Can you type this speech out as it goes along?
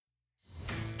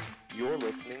You're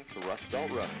listening to Rust Belt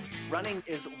Running. Running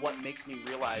is what makes me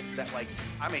realize that,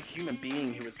 I'm a human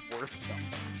being who is worth something.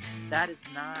 That is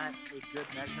not a good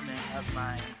measurement of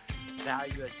my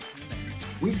value as a human.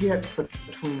 We get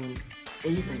between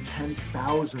 8,000 and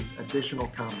 10,000 additional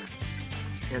comments,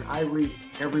 and I read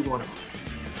every one of them.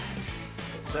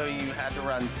 So you had to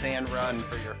run Sand Run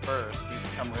for your first. You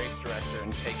become race director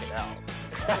and take it out.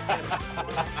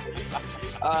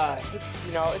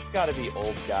 It's got to be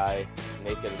old guy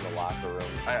naked in the locker room.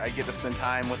 I get to spend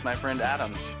time with my friend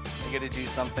Adam. I get to do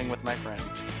something with my friend.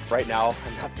 Right now,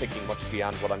 I'm not thinking much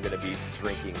beyond what I'm going to be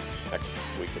drinking next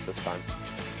week at this time.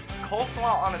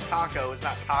 Coleslaw on a taco is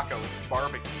not taco, it's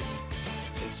barbecue.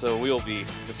 And so we will be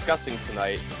discussing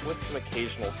tonight with some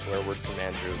occasional swear words from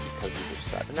Andrew because he's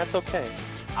upset, and that's okay.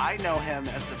 I know him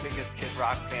as the biggest Kid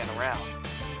Rock fan around.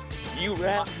 You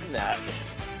ran that.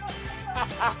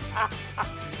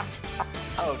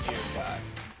 Oh dear God.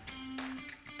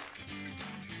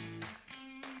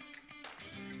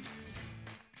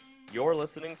 You're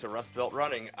listening to Rust Belt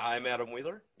Running. I'm Adam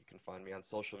Wheeler. You can find me on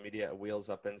social media at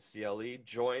WheelsUpNCLE,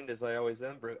 joined as I always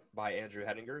am by Andrew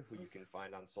Hettinger, who you can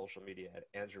find on social media at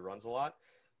Andrew Runs a Lot.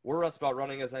 We're Rust Belt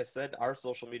Running, as I said. Our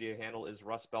social media handle is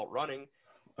Rust Belt Running.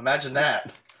 Imagine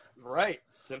that. Right.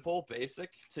 Simple,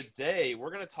 basic. Today,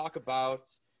 we're going to talk about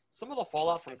some of the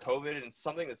fallout from COVID and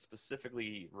something that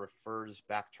specifically refers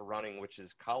back to running, which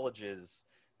is colleges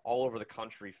all over the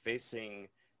country facing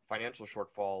financial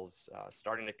shortfalls,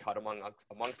 starting to cut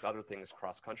amongst other things,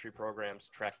 cross-country programs,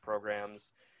 track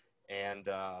programs. And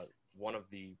one of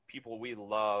the people we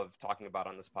love talking about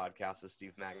on this podcast is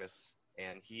Steve Magnus,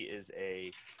 and he is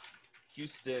a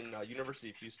University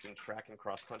of Houston track and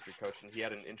cross-country coach, and he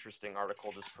had an interesting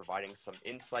article just providing some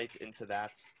insight into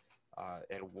that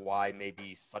and why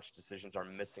maybe such decisions are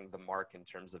missing the mark in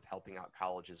terms of helping out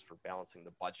colleges for balancing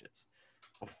the budgets.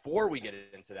 Before we get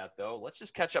into that, though, let's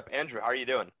just catch up. Andrew, how are you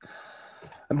doing?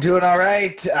 I'm doing all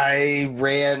right.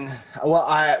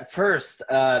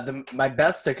 My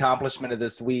best accomplishment of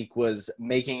this week was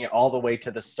making it all the way to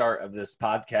the start of this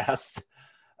podcast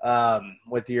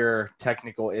with your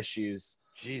technical issues.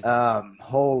 Jesus.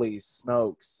 Holy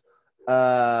smokes.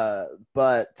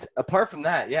 But apart from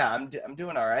that, yeah, I'm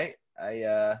doing all right.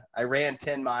 I ran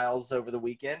 10 miles over the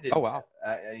weekend. And, oh, wow.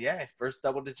 First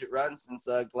double-digit run since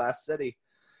Glass City.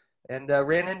 And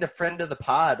ran into friend of the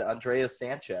pod, Andrea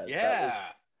Sanchez. Yeah.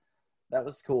 That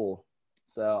was cool.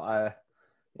 So,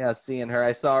 seeing her.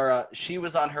 I saw her. She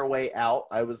was on her way out.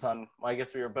 I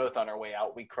guess we were both on our way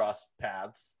out. We crossed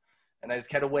paths. And I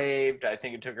just kind of waved. I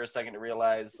think it took her a second to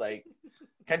realize, that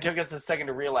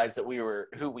we were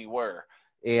who we were.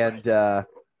 And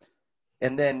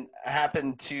then I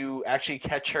happened to actually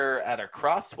catch her at a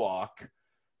crosswalk.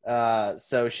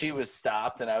 So she was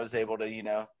stopped, and I was able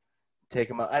to, take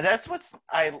them up. And that's one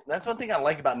thing I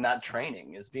like about not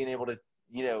training is being able to,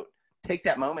 take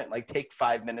that moment, take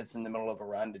 5 minutes in the middle of a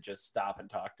run to just stop and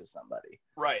talk to somebody.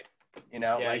 Right.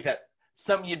 That.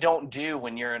 Something you don't do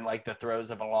when you're in the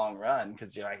throes of a long run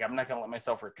because you're I'm not going to let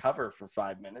myself recover for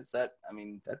 5 minutes. That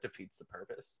defeats the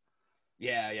purpose.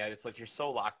 Yeah. It's you're so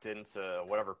locked into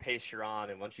whatever pace you're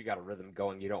on, and once you got a rhythm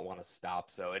going, you don't want to stop.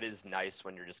 So it is nice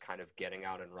when you're just kind of getting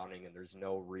out and running, and there's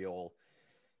no real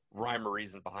rhyme or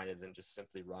reason behind it than just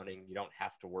simply running. You don't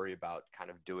have to worry about kind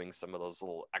of doing some of those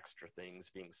little extra things,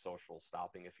 being social,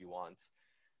 stopping if you want.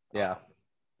 Yeah.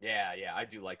 I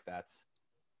do like that.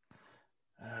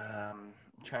 I'm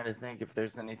trying to think if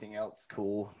there's anything else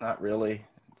cool. Not really.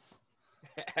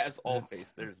 As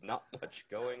always, there's not much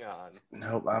going on.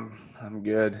 Nope, I'm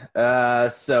good.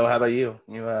 So how about you?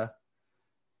 Yeah,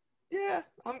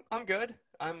 I'm good.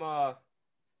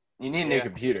 You need a new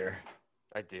computer.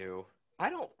 I do. I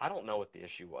don't know what the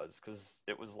issue was because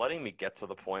it was letting me get to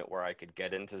the point where I could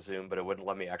get into Zoom, but it wouldn't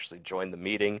let me actually join the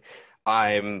meeting.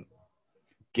 I'm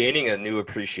gaining a new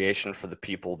appreciation for the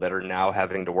people that are now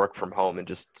having to work from home and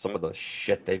just some of the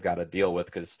shit they've got to deal with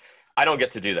because I don't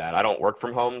get to do that. I don't work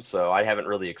from home, so I haven't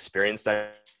really experienced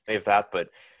any of that.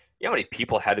 But you know how many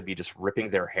people had to be just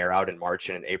ripping their hair out in March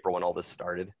and in April when all this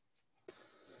started?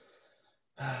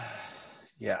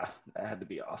 Yeah, that had to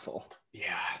be awful.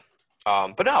 Yeah.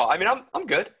 But no, I mean, I'm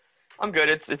good. I'm good.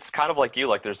 It's kind of like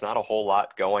you, there's not a whole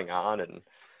lot going on, and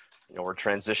we're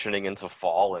transitioning into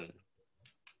fall, and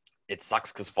it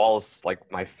sucks because fall is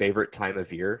my favorite time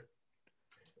of year.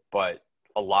 But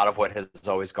a lot of what has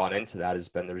always gone into that has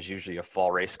been there's usually a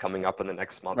fall race coming up in the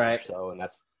next month or so, and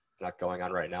that's not going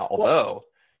on right now. Although,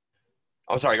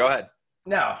 I'm sorry, go ahead.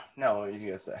 No, what were you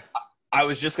gonna say? I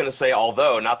was just going to say,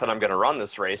 although, not that I'm going to run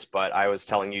this race, but I was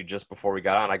telling you just before we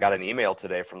got on, I got an email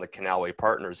today from the Canalway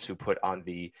Partners who put on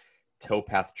the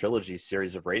Towpath Trilogy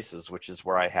series of races, which is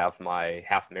where I have my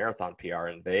half marathon PR,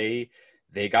 and they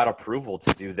got approval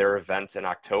to do their event in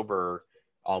October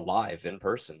live in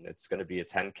person. It's going to be a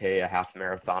 10K, a half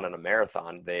marathon, and a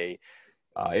marathon. They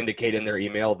indicate in their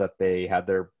email that they had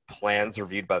their plans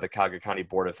reviewed by the Cuyahoga County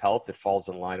Board of Health. It falls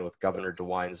in line with Governor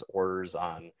DeWine's orders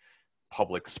on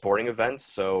public sporting events.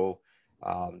 So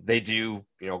they do,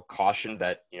 caution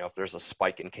that, if there's a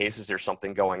spike in cases or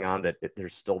something going on, that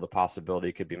there's still the possibility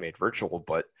it could be made virtual,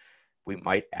 but we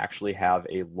might actually have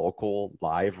a local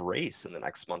live race in the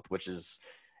next month, which is,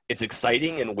 it's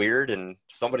exciting and weird, and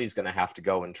somebody's going to have to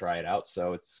go and try it out.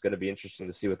 So it's going to be interesting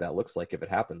to see what that looks like if it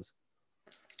happens.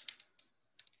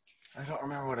 I don't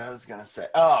remember what I was going to say.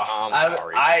 Oh, I'm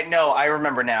sorry. I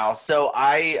remember now. So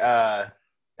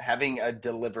having a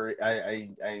delivery,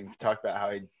 I've talked about how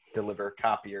I deliver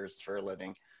copiers for a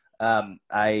living.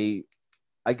 I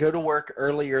go to work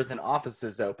earlier than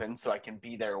offices open so I can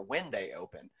be there when they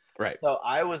open. Right. So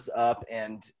I was up,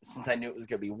 and since I knew it was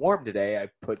going to be warm today, I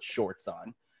put shorts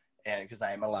on, and because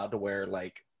I am allowed to wear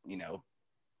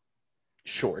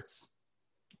shorts.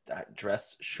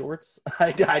 Dress shorts.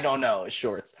 I don't know,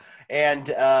 shorts.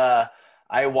 And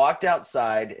I walked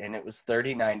outside, and it was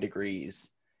 39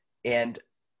 degrees, and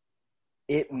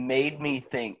it made me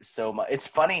think so much. It's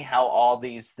funny how all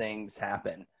these things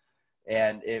happen,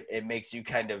 and it makes you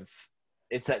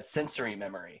it's that sensory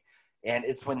memory. And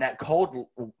it's when that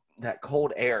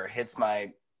cold air hits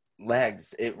my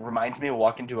legs, it reminds me of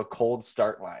walking to a cold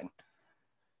start line.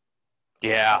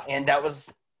 Yeah. And that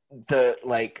was the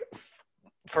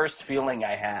first feeling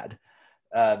I had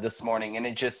this morning. And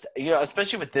it just,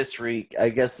 especially with this week, I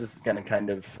guess this is going to kind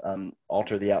of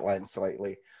alter the outline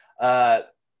slightly.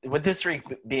 With this week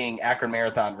being Akron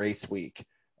Marathon Race Week,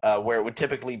 where it would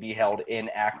typically be held in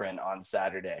Akron on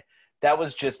Saturday, that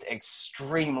was just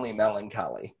extremely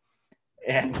melancholy.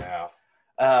 And,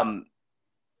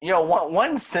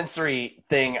 one sensory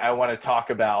thing I want to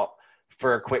talk about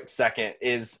for a quick second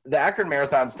is the Akron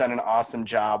Marathon's done an awesome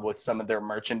job with some of their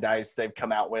merchandise they've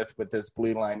come out with this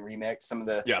Blue Line remix. Some of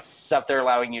the stuff they're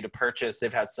allowing you to purchase,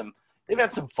 they've had some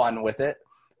fun with it.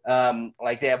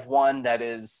 They have one that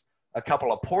is a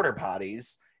couple of porta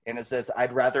potties, and it says,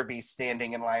 "I'd rather be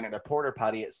standing in line at a porta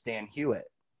potty at Stan Hewitt."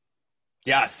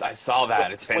 Yes, I saw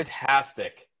that. It's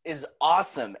fantastic. Is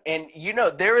awesome. And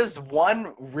there is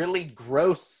one really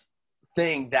gross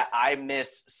thing that I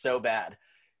miss so bad.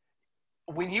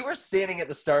 When you were standing at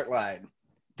the start line,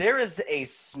 there is a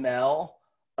smell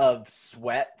of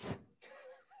sweat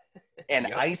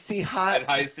and icy hot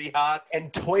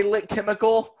and toilet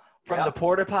chemical from the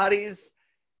porta potties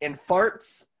and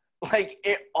farts.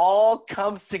 It all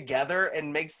comes together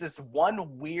and makes this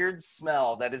one weird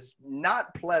smell that is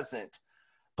not pleasant,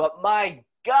 but my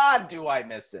God, do I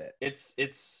miss it. It's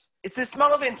the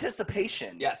smell of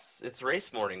anticipation. Yes, it's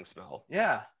race morning smell.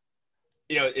 Yeah.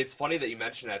 It's funny that you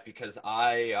mention that, because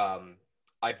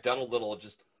I've done a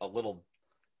little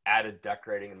added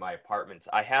decorating in my apartment.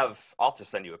 I'll have to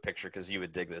send you a picture because you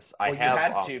would dig this. You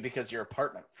had to, because your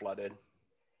apartment flooded.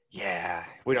 Yeah,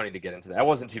 we don't need to get into that. That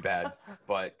wasn't too bad,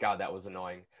 but God, that was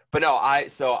annoying. But no, I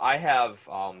have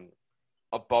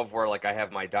above where I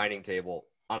have my dining table,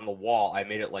 on the wall, I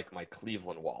made it like my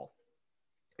Cleveland wall.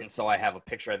 And so I have a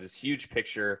picture. I have this huge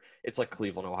picture. It's like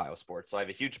Cleveland, Ohio sports. So I have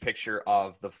a huge picture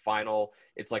of the final.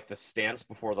 It's like the stance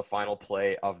before the final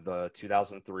play of the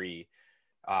 2003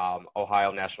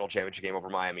 Ohio National Championship game over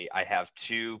Miami. I have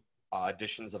two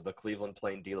editions of the Cleveland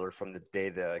Plain Dealer from the day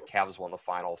the Cavs won the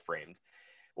final framed.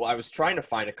 Well, I was trying to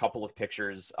find a couple of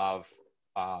pictures of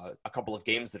a couple of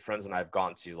games that friends and I have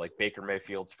gone to, like Baker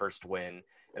Mayfield's first win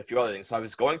and a few other things. So I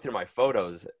was going through my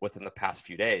photos within the past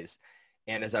few days.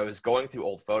 And as I was going through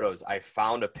old photos, I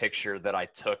found a picture that I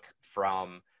took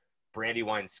from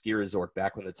Brandywine Ski Resort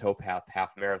back when the Towpath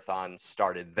Half Marathon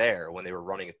started there, when they were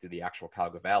running it through the actual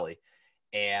Cuyahoga Valley.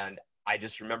 And I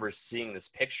just remember seeing this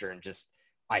picture and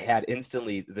I had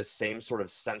instantly the same sort of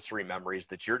sensory memories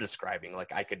that you're describing.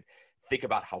 I could think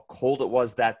about how cold it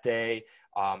was that day.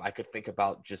 I could think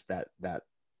about just that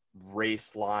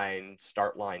race line,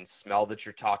 start line smell that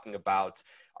you're talking about.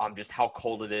 Just how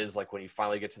cold it is. When you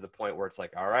finally get to the point where it's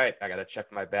all right, I got to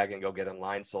check my bag and go get in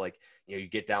line. So you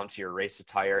get down to your race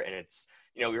attire, and it's,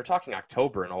 we were talking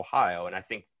October in Ohio. And I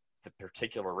think the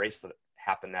particular race that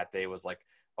happened that day was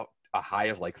a high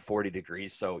of 40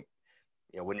 degrees. So,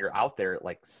 when you're out there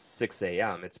at 6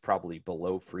 a.m., it's probably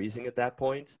below freezing at that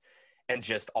point. And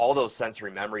just all those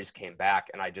sensory memories came back.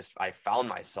 And I found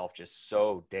myself just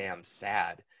so damn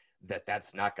sad that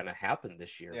that's not going to happen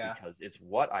this year, because it's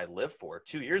what I live for.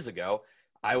 2 years ago,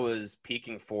 I was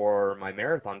peaking for my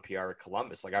marathon PR at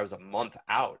Columbus. I was a month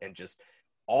out, and just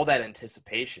all that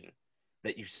anticipation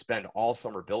that you spend all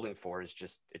summer building for it's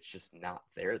just not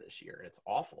there this year. And it's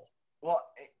awful. Well,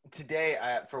 today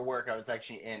for work, I was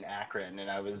actually in Akron, and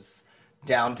I was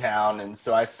downtown, and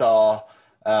so I saw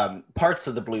parts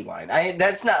of the Blue Line.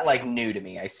 That's not like new to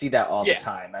me. I see that all the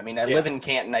time. I mean, I live in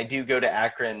Canton. I do go to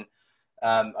Akron.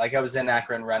 Like I was in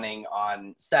Akron running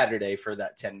on Saturday for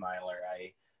that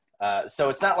 10-miler. So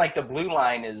it's not like the Blue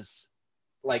Line is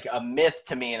like a myth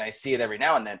to me, and I see it every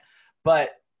now and then.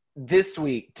 But this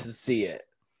week to see it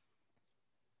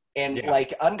and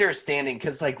like understanding,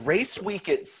 because like race week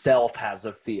itself has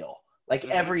a feel, like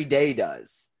every day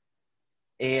does.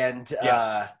 And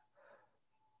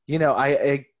you know,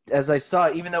 I as I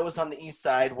saw, even though it was on the east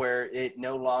side where it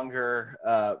no longer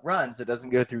runs, it doesn't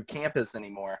go through campus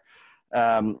anymore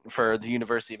for the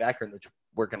University of Akron, which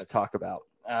we're going to talk about.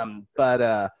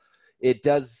 But it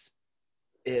does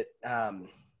it.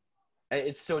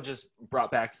 It still just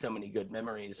brought back so many good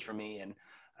memories for me, and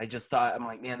I just thought, I'm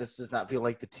like, man, this does not feel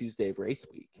like the Tuesday of race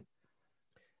week.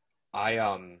 I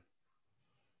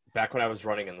back when I was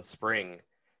running in the spring,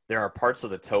 there are parts of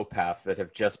the towpath that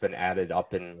have just been added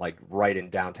up in like right in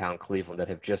downtown Cleveland that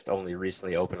have just only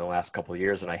recently opened in the last couple of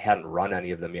years, and I hadn't run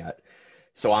any of them yet.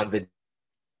 So on the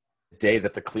day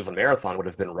that the Cleveland Marathon would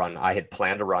have been run, I had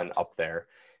planned to run up there.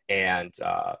 And,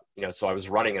 you know, so I was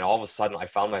running, and all of a sudden I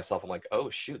found myself, I'm like, oh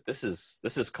shoot, this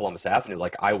is Columbus Avenue.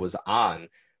 Like I was on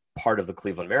part of the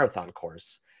Cleveland Marathon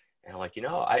course. And I'm like, you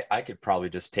know, I could probably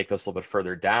just take this a little bit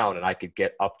further down, and I could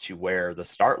get up to where the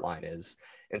start line is.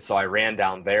 And so I ran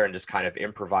down there and just kind of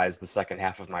improvised the second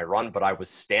half of my run. But I was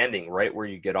standing right where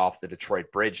you get off the Detroit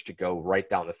Bridge to go right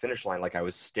down the finish line. Like I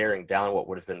was staring down what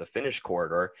would have been the finish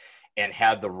corridor. And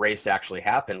had the race actually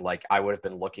happened, like I would have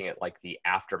been looking at like the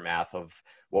aftermath of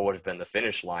what would have been the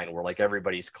finish line, where like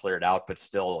everybody's cleared out, but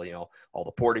still, you know, all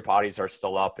the porta potties are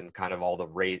still up, and kind of all the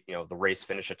race, you know, the race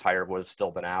finish attire would have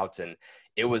still been out. And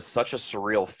it was such a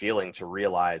surreal feeling to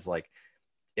realize, like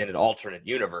in an alternate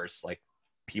universe, like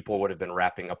people would have been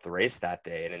wrapping up the race that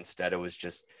day, and instead it was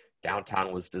just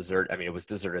downtown was deserted. I mean, it was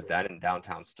deserted then, and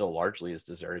downtown still largely is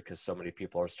deserted because so many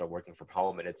people are still working from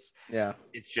home. And it's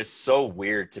just so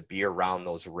weird to be around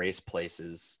those race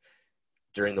places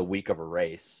during the week of a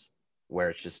race where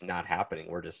it's just not happening.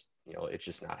 We're just, you know, it's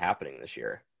just not happening this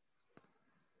year.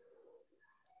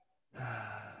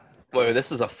 Well,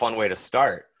 this is a fun way to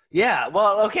start. Yeah,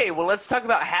 well, okay. Well, let's talk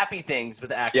about happy things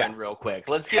with Akron real quick.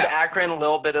 Let's give Akron a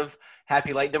little bit of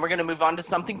happy light. Then we're going to move on to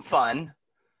something fun.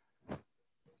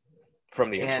 From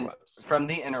the interwebs. From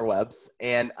the interwebs.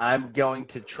 And I'm going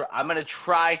to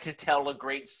try to tell a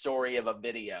great story of a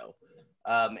video.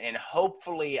 And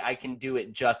hopefully I can do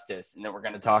it justice. And then we're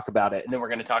going to talk about it. And then we're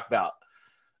going to talk about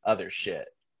other shit.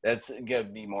 That's going to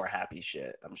be more happy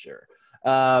shit, I'm sure.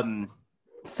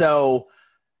 So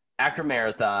Akron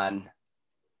Marathon,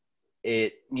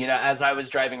 you know, as I was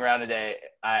driving around today,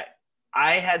 I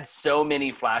had so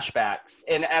many flashbacks.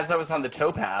 And as I was on the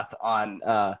towpath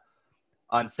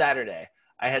on Saturday,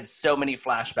 I had so many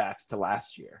flashbacks to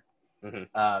last year. Mm-hmm.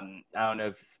 I don't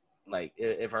know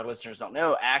if our listeners don't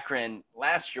know, Akron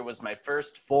last year was my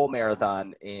first full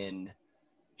marathon in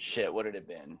what had it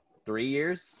been? 3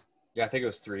 years? Yeah, I think it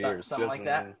was 3 years. Something like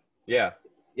that. Yeah.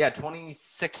 Yeah,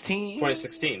 2016.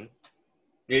 2016.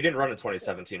 You didn't run in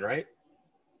 2017, right?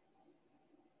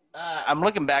 I'm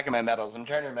looking back at my medals. I'm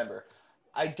trying to remember.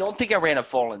 I don't think I ran a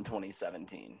full in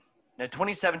 2017. No,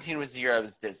 2017 was the year I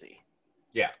was dizzy.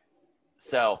 Yeah.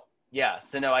 So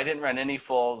no, I didn't run any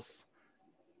fulls,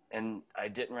 and I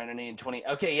didn't run any in 20.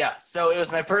 Okay, yeah. So it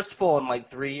was my first full in like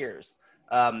 3 years.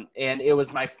 And it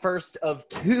was my first of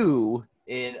two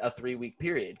in a 3-week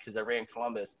period because I ran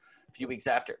Columbus a few weeks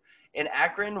after. And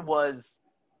Akron was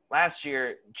last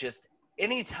year just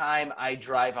anytime I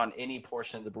drive on any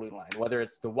portion of the Blue Line, whether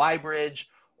it's the Y Bridge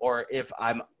or if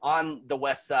I'm on the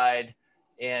west side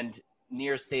and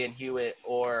near Stan Hewitt,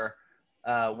 or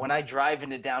when I drive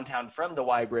into downtown from the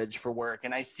Y Bridge for work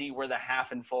and I see where the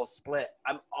half and full split,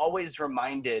 I'm always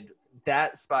reminded,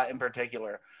 that spot in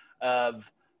particular,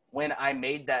 of when I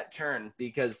made that turn,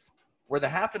 because where the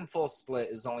half and full split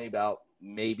is only about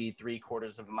maybe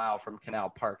 3/4 of a mile from Canal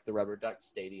Park, the Rubber Duck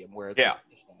Stadium, where the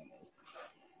finish line is.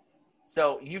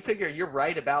 So you figure you're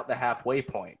right about the halfway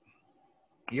point.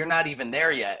 You're not even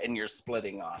there yet, and you're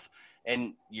splitting off.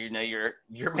 And you know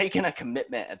you're making a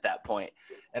commitment at that point.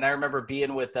 And I remember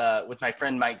being with my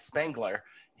friend Mike Spengler.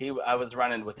 I was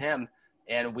running with him,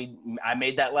 and I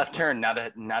made that left turn, not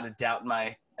a doubt in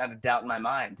my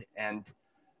mind. And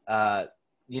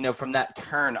you know, from that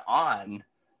turn on,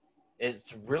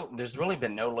 there's really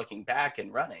been no looking back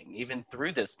in running, even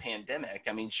through this pandemic.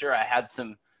 I mean, sure, I had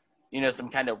some some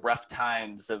kind of rough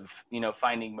times of,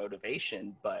 finding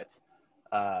motivation, but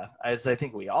as I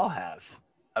think we all have,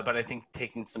 but I think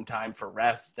taking some time for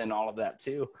rest and all of that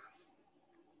too.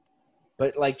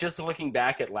 But like, just looking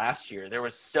back at last year, there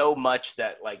was so much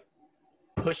that like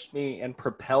pushed me and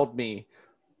propelled me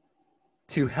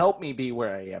to help me be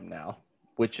where I am now,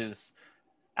 which is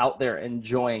out there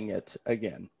enjoying it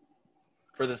again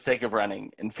for the sake of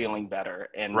running and feeling better.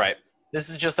 And Right. This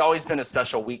has just always been a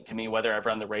special week to me, whether I've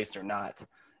run the race or not.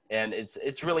 And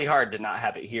it's really hard to not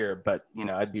have it here, but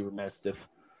I'd be remiss if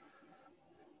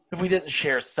we didn't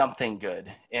share something good.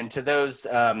 And to those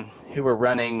who are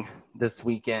running this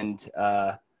weekend,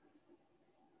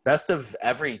 best of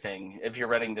everything if you're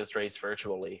running this race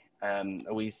virtually.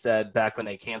 We said back when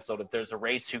they canceled, if there's a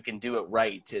race who can do it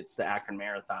right, it's the Akron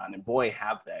Marathon. And boy,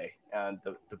 have they.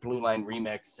 The Blue Line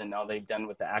Remix and all they've done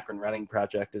with the Akron Running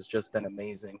Project has just been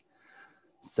amazing.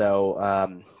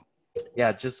 So,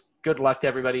 just good luck to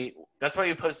everybody. That's why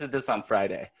you posted this on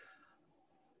Friday.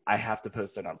 I have to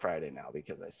post it on Friday now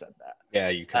because I said that. Yeah,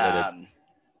 you committed.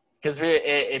 Because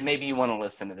maybe you want to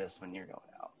listen to this when you're going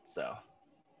out. So,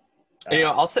 And,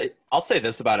 I'll say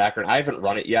this about Akron. I haven't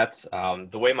run it yet.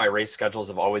 The way my race schedules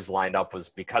have always lined up was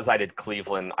because I did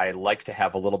Cleveland. I like to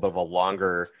have a little bit of a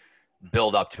longer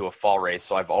build up to a fall race.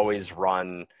 So I've always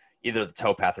run either the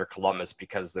Towpath or Columbus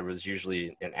because there was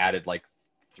usually an added like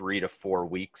 3 to 4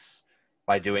 weeks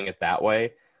by doing it that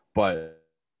way. But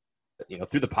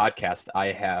through the podcast, I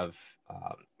have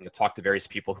talked to various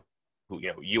people who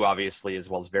you obviously, as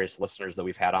well as various listeners that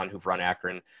we've had on who've run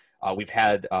Akron. We've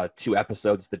had 2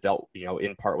 episodes that dealt,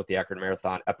 in part with the Akron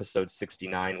Marathon, episode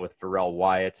 69 with Pharrell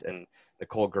Wyatt and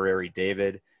Nicole Guerreri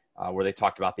David, where they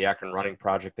talked about the Akron Running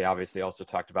Project. They obviously also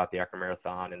talked about the Akron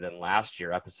Marathon. And then last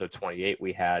year, episode 28,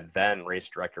 we had then race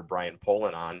director Brian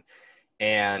Poland on.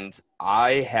 And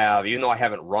I have, even though I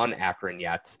haven't run Akron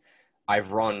yet,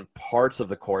 I've run parts of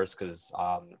the course because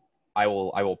I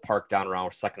will park down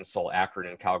around Second Soul Akron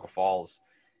in Cuyahoga Falls.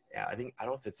 Yeah, I don't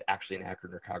know if it's actually in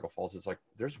Akron or Cuyahoga Falls. It's like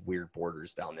there's weird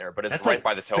borders down there, but it's that's right like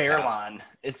by the Towpath. Fairlawn.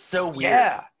 It's so weird.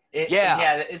 Yeah,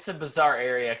 yeah. It's a bizarre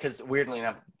area because weirdly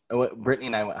enough, Brittany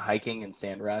and I went hiking in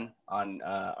Sand Run on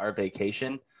our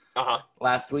vacation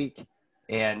last week,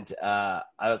 and I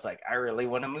was like, I really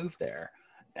want to move there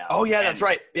now. Oh yeah, that's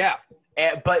right. Yeah.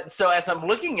 But so as I'm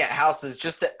looking at houses,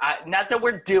 just that not that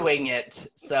we're doing it,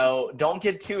 so don't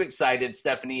get too excited,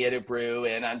 Stephanie Idabrew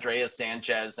and Andrea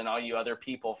Sanchez and all you other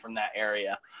people from that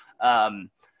area. But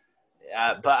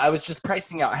I was just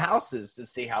pricing out houses to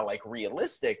see how like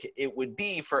realistic it would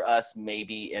be for us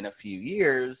maybe in a few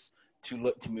years to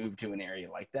look to move to an area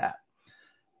like that.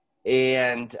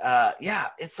 And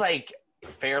it's like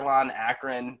Fairlawn,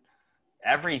 Akron,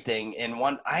 everything in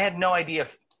one. I had no idea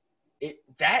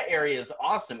that area is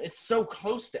awesome. It's so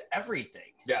close to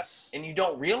everything. Yes. And you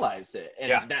don't realize it.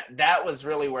 And that was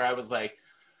really where I was like,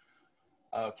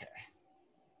 okay,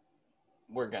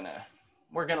 we're gonna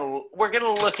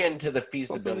look into the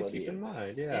feasibility. Keep in of mind,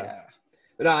 this. yeah.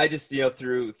 But no, I just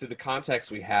through the context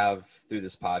we have through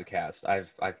this podcast,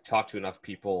 I've talked to enough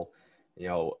people,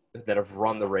 that have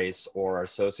run the race or are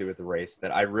associated with the race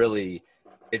that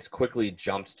it's quickly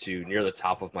jumped to near the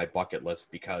top of my bucket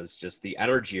list because just the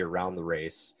energy around the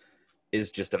race is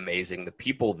just amazing. The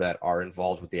people that are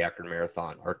involved with the Akron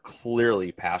Marathon are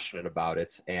clearly passionate about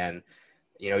it. And,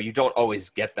 you don't always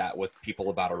get that with people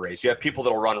about a race. You have people that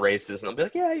will run races and they'll be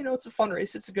like, yeah, it's a fun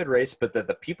race. It's a good race. But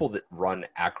the people that run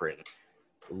Akron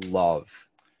love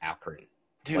Akron.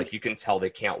 Dude, like you can tell they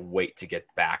can't wait to get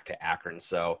back to Akron.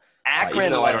 So Akron,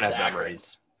 even though I don't have Akron.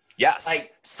 memories. Yes.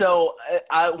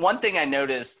 One thing I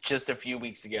noticed just a few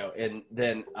weeks ago, and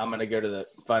then I'm going to go to the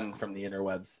fun from the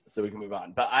interwebs so we can move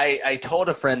on. But I told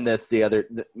a friend this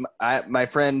my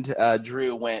friend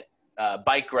Drew went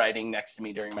bike riding next to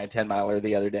me during my 10-miler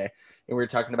the other day. And we were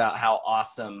talking about how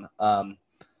awesome the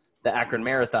Akron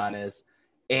Marathon is.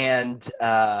 And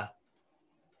I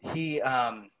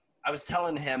was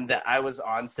telling him that I was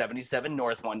on 77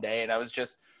 North one day and I was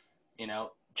just,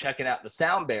 checking out the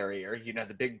sound barrier,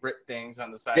 the big brick things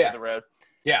on the side of the road.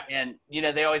 Yeah. And,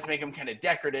 they always make them kind of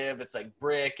decorative. It's like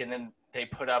brick. And then they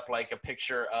put up like a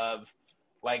picture of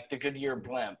like the Goodyear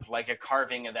blimp, like a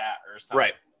carving of that or something.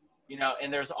 Right.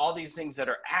 And there's all these things that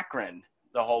are Akron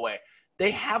the whole way.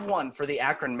 They have one for the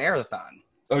Akron Marathon.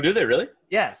 Oh, do they really?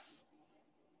 Yes.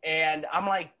 And I'm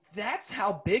like, that's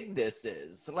how big this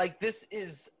is. Like this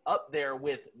is up there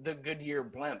with the Goodyear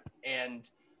blimp and,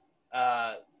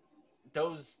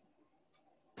 those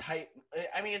type,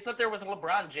 it's up there with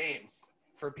LeBron James,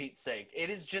 for Pete's sake. It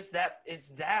is just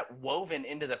it's that woven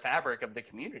into the fabric of the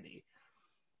community.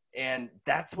 And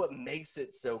that's what makes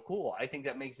it so cool. I think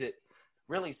that makes it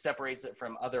really separates it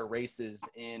from other races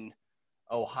in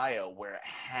Ohio, where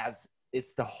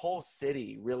it's the whole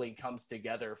city really comes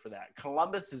together for that.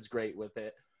 Columbus is great with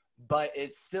it, but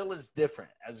it still is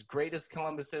different. As great as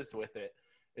Columbus is with it,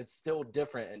 it's still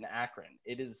different in Akron.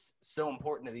 It is so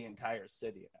important to the entire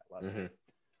city. I love it.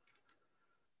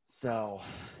 So,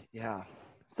 yeah.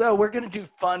 So we're gonna do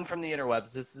fun from the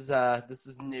interwebs. This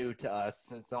is new to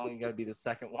us. It's only gonna be the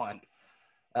second one.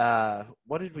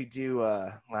 What did we do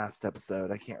last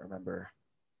episode? I can't remember.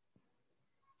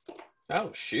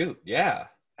 Oh shoot, yeah.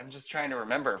 I'm just trying to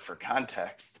remember for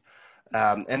context.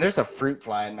 And there's a fruit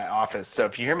fly in my office, so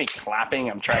if you hear me clapping,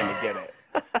 I'm trying to get it.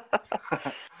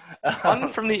 Fun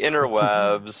from the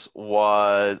interwebs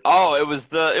was it was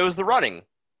the running.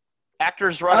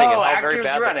 Actors running. Oh, and actors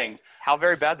running. How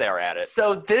very bad they are at it.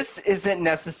 So this isn't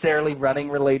necessarily running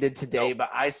related today,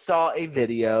 but I saw a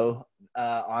video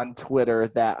on Twitter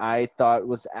that I thought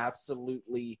was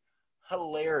absolutely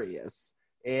hilarious.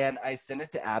 And I sent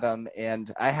it to Adam,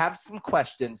 and I have some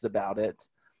questions about it.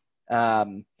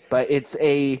 But it's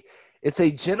a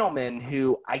gentleman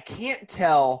who I can't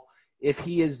tell if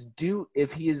he is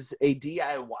a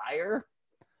DIYer,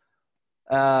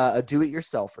 a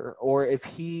do-it-yourselfer, or if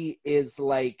he is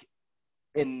like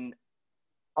an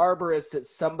arborist that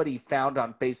somebody found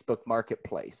on Facebook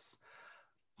Marketplace.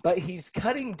 But he's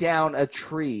cutting down a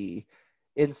tree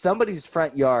in somebody's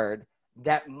front yard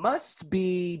that must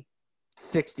be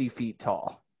 60 feet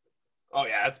tall. Oh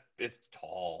yeah, it's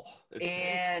tall.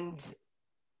 And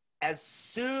as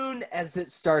soon as it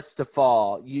starts to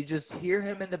fall, you just hear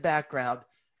him in the background,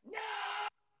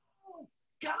 "No!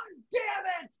 God damn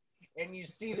it!" And you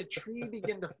see the tree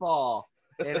begin to fall,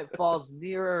 and it falls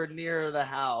nearer and nearer the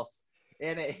house,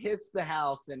 and it hits the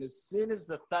house, and as soon as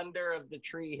the thunder of the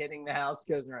tree hitting the house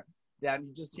goes down,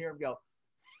 you just hear him go,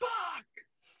 "Fuck!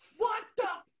 What the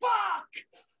fuck?"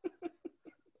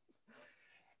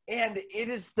 And it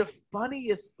is the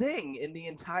funniest thing in the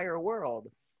entire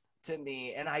world to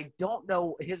me. And I don't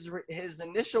know his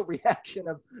initial reaction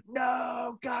of,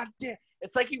 "No, God damn."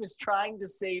 It's like he was trying to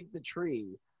save the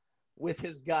tree with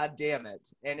his "God damn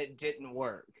it," and it didn't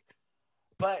work.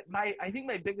 But I think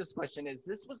my biggest question is,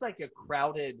 this was like a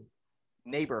crowded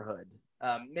neighborhood.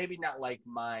 Maybe not like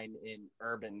mine in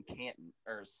urban Canton,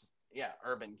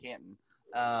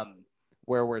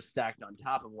 where we're stacked on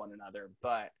top of one another.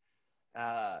 But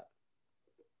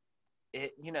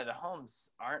the homes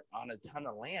aren't on a ton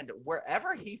of land.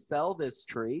 Wherever he fell this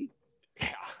tree,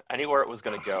 yeah, anywhere it was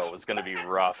going to go was going to be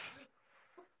rough.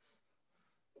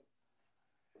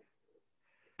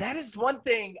 That is one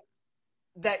thing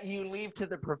that you leave to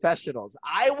the professionals.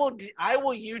 I will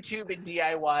YouTube and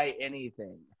DIY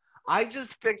anything. I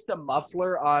just fixed a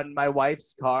muffler on my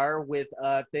wife's car with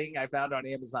a thing I found on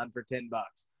Amazon for $10.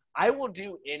 I will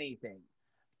do anything.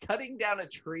 Cutting down a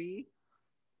tree,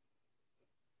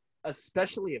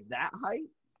 especially of that height,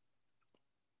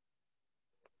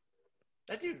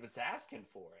 that dude was asking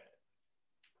for it.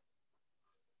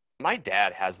 My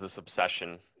dad has this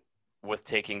obsession with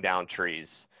taking down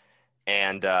trees.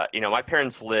 And, my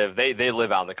parents they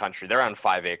live out in the country. They're on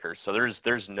 5 acres, so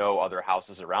there's no other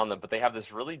houses around them. But they have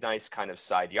this really nice kind of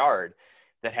side yard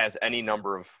that has any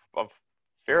number of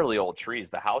fairly old trees.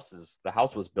 The house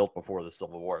was built before the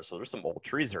Civil War, so there's some old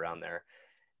trees around there.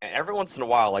 And every once in a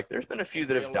while, like, there's been a few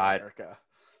that have died. America.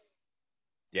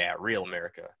 Yeah, real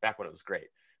America, back when it was great.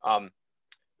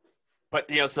 But,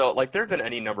 so, like, there have been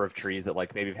any number of trees that,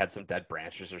 like, maybe have had some dead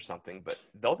branches or something. But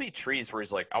there'll be trees where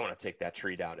he's like, "I want to take that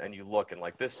tree down." And you look, and,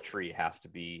 like, this tree has to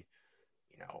be,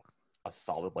 a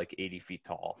solid, like, 80 feet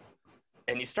tall.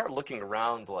 And you start looking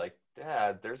around like,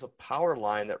 "Dad, there's a power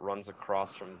line that runs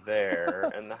across from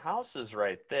there. And the house is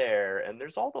right there. And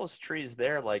there's all those trees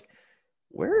there. Like,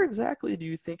 where exactly do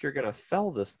you think you're going to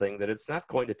fell this thing that it's not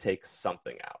going to take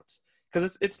something out?"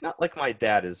 Because it's not like my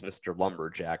dad is Mr.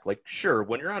 Lumberjack. Like, sure,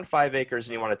 when you're on 5 acres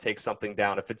and you want to take something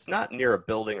down, if it's not near a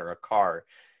building or a car,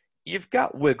 you've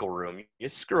got wiggle room. You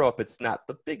screw up, it's not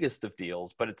the biggest of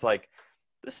deals. But it's like,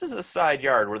 this is a side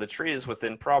yard where the tree is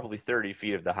within probably 30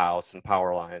 feet of the house and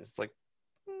power lines. It's like,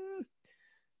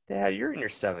 Dad, you're in your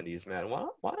 70s, man. Why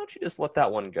don't you just let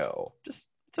that one go? It's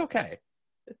okay.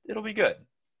 It'll be good.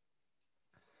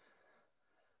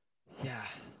 Yeah,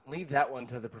 leave that one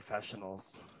to the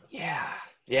professionals.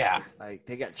 Yeah. Like,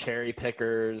 they got cherry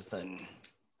pickers and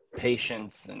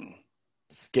patience and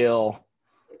skill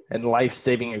and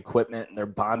life-saving equipment, and they're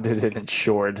bonded and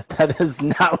insured. That is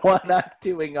not what I'm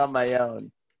doing on my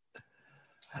own.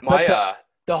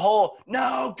 The whole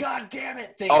 "no, God damn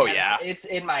it" thing. Oh, yeah. It's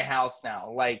in my house now.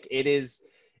 Like, it is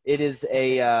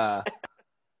a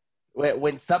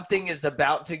when something is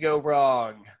about to go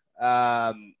wrong,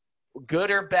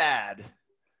 good or bad,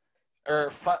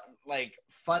 or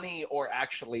funny or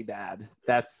actually bad.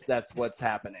 That's what's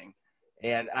happening.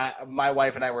 And my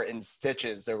wife and I were in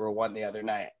stitches over one the other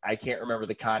night. I can't remember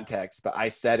the context, but I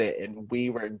said it, and we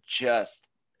were just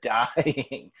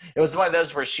dying. It was one of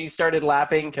those where she started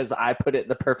laughing because I put it in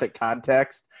the perfect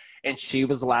context, and she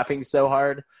was laughing so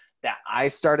hard that I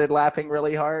started laughing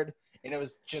really hard. And it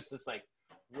was just this like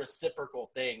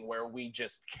reciprocal thing where we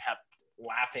just kept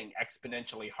laughing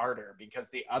exponentially harder because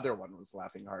the other one was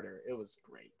laughing harder. It was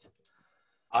great.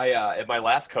 At my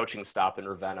last coaching stop in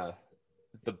Ravenna,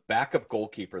 the backup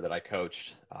goalkeeper that I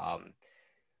coached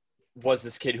was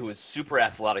this kid who was super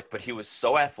athletic, but he was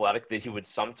so athletic that he would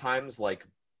sometimes like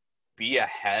be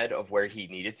ahead of where he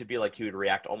needed to be. Like he would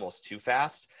react almost too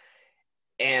fast.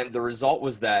 And the result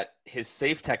was that his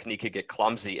save technique could get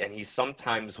clumsy, and he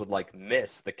sometimes would like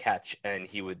miss the catch, and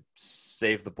he would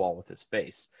save the ball with his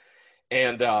face.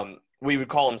 And we would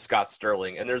call him Scott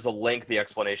Sterling. And there's a lengthy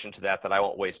explanation to that I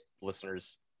won't waste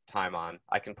listeners' time on.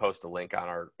 I can post a link on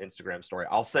our Instagram story.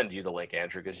 I'll send you the link,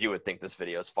 Andrew, because you would think this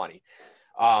video is funny.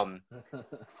 But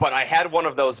I had one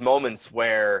of those moments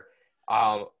where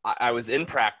I was in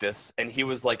practice, and he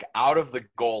was like out of the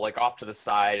goal, like off to the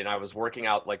side, and I was working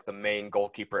out like the main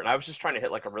goalkeeper, and I was just trying to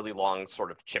hit like a really long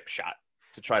sort of chip shot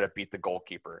to try to beat the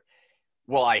goalkeeper.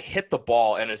 Well, I hit the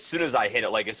ball, and as soon as I hit it,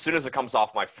 like as soon as it comes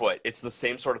off my foot, it's the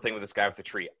same sort of thing with this guy with the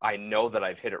tree. I know that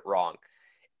I've hit it wrong,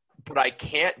 but I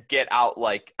can't get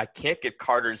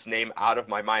Carter's name out of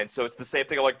my mind. So it's the same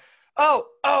thing. I'm like,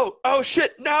 oh,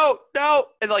 shit, no.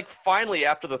 And like finally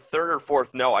after the third or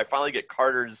fourth no, I finally get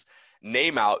Carter's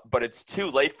name out, but it's too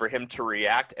late for him to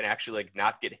react and actually like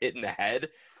not get hit in the head.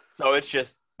 So it's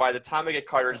just by the time I get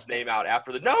Carter's name out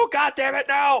after the no, God damn it,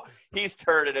 no, he's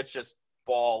turned, and it's just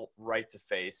ball right to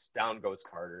face. Down goes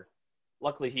Carter.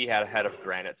 Luckily he had a head of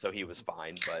granite, so he was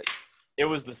fine, but it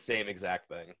was the same exact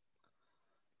thing.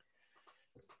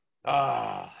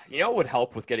 You know what would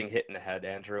help with getting hit in the head,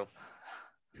 Andrew?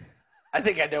 I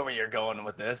think I know where you're going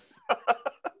with this.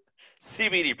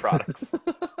 CBD products.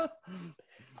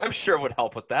 I'm sure it would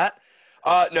help with that.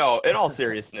 No, in all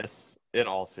seriousness,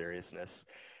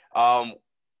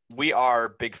 we are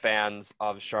big fans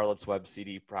of Charlotte's Web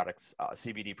CBD products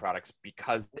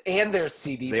because and their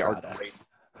CD they products.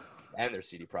 Are great. And their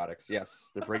CD products.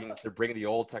 Yes, they're bringing the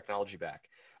old technology back.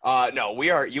 No,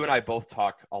 you and I both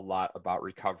talk a lot about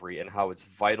recovery and how it's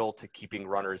vital to keeping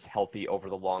runners healthy over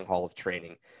the long haul of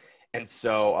training. And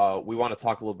so we want to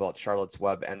talk a little about Charlotte's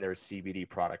Web and their CBD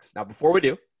products. Now, before we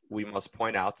do, we must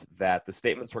point out that the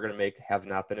statements we're going to make have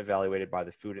not been evaluated by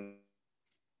the Food and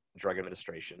Drug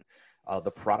Administration.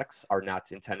 The products are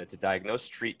not intended to diagnose,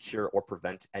 treat, cure, or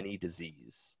prevent any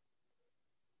disease.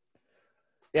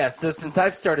 Yeah, so since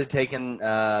I've started taking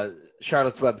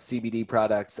Charlotte's Web CBD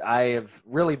products, I have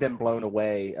really been blown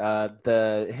away.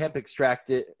 The hemp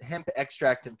extract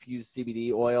infused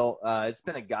CBD oil, it's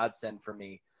been a godsend for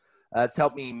me. It's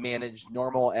helped me manage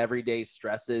normal everyday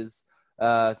stresses,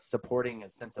 supporting a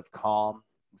sense of calm,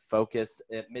 focus.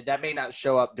 That may not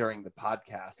show up during the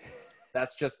podcasts.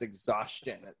 That's just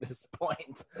exhaustion at this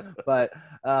point. But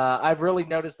I've really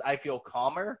noticed I feel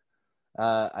calmer.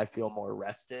 I feel more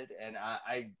rested, and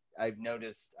I've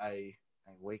noticed I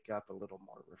wake up a little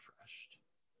more refreshed.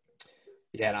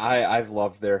 Yeah, and I've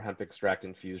loved their hemp extract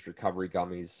infused recovery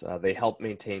gummies. They help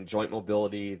maintain joint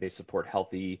mobility. They support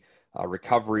healthy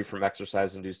recovery from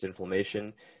exercise-induced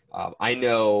inflammation. I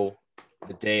know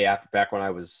the day after, back when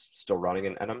I was still running,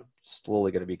 and I'm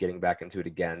slowly going to be getting back into it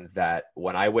again, that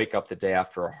when I wake up the day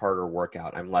after a harder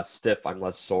workout, I'm less stiff, I'm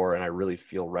less sore, and I really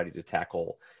feel ready to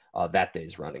tackle that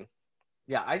day's running.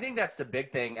 Yeah, I think that's the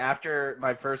big thing. After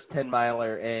my first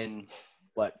 10-miler in,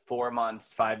 4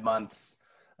 months, 5 months,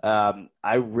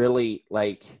 I really,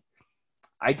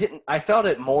 I felt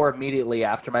it more immediately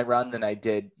after my run than I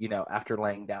did, after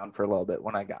laying down for a little bit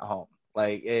when I got home.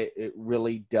 It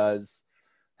really does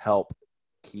help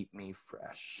keep me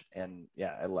fresh. And,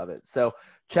 yeah, I love it. So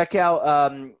check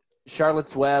out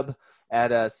Charlotte's Web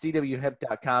at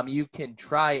cwhemp.com. You can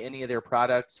try any of their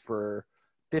products for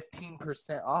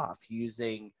 15% off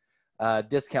using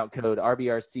discount code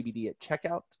RBRCBD at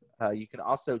checkout. You can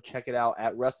also check it out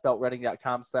at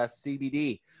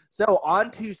rustbeltrunning.com/CBD. So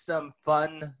on to some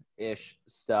fun-ish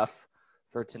stuff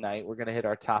for tonight. We're going to hit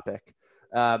our topic.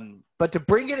 But to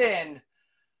bring it in,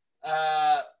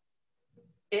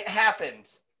 it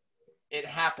happened.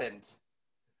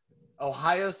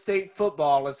 Ohio State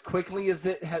football, as quickly as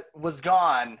it was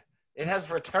gone, it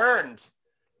has returned.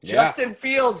 Yeah. Justin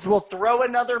Fields will throw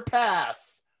another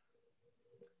pass.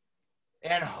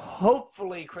 And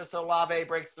hopefully Chris Olave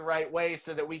breaks the right way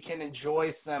so that we can enjoy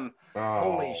some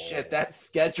holy shit, that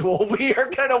schedule. We are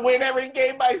going to win every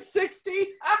game by 60.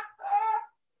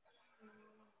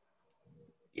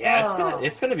 Yeah,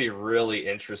 it's gonna be really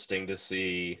interesting to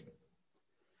see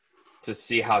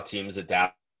how teams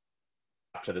adapt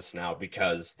to this now,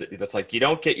 because that's like you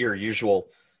don't get your usual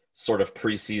sort of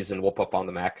preseason whoop up on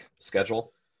the MAC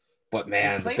schedule. But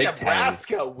man, we the play Big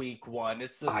Nebraska Ten, week 1.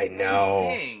 It's the I same know.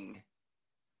 thing.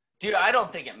 Dude, I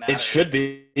don't think it matters. It should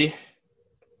be.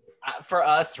 For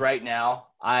us right now,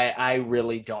 I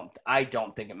really don't. I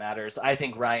don't think it matters. I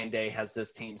think Ryan Day has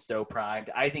this team so primed.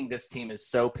 I think this team is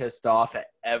so pissed off at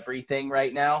everything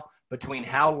right now between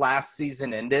how last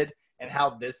season ended and how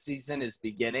this season is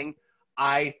beginning.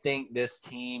 I think this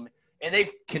team, and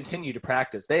they've continued to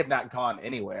practice. They have not gone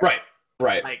anywhere.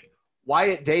 Right. Like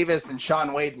Wyatt Davis and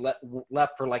Sean Wade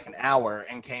left for like an hour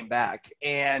and came back.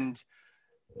 And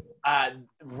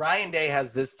Ryan Day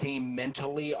has this team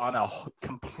mentally on a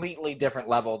completely different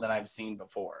level than I've seen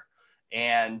before.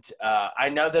 And I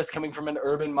know that's coming from an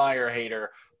Urban Meyer hater,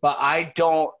 but I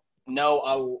don't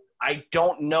know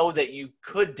that you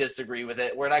could disagree with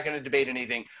it. We're not going to debate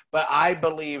anything, but I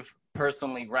believe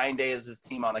personally Ryan Day is his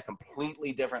team on a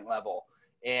completely different level.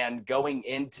 And going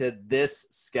into this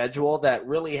schedule that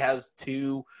really has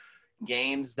 2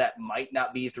 games that might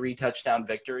not be 3 touchdown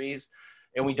victories,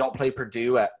 and we don't play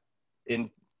Purdue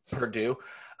in Purdue,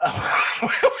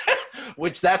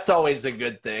 which that's always a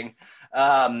good thing.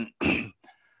 I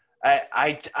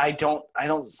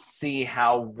don't see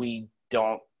how we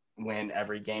don't win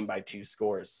every game by 2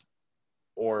 scores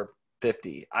or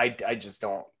 50. I just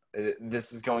don't.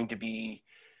 This is going to be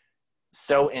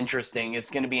so interesting. It's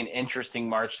going to be an interesting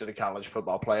march to the college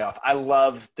football playoff. I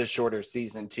love the shorter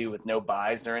season too, with no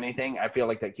buys or anything. I feel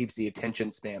like that keeps the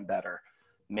attention span better.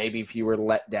 Maybe fewer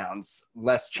letdowns,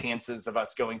 less chances of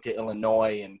us going to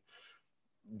Illinois and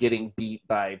getting beat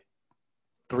by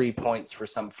 3 points for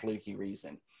some fluky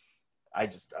reason. I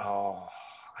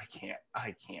can't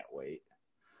wait.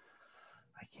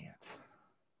 I can't.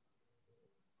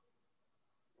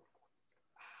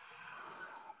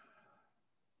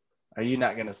 Are you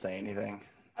not going to say anything?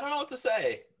 I don't know what to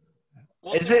say.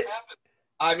 We'll Is see it? what happens.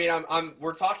 I mean,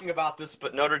 we're talking about this,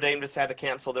 but Notre Dame just had to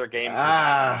cancel their game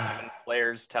because 7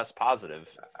 players test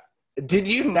positive. Did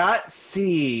you not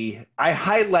see? I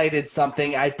highlighted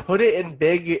something. I put it in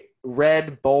big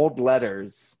red bold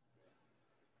letters.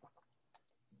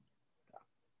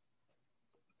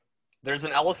 There's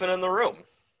an elephant in the room.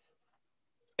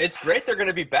 It's great they're going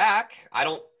to be back. I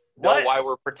don't know why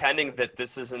we're pretending that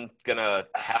this isn't going to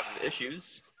have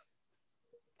issues.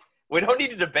 We don't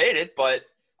need to debate it, but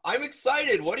I'm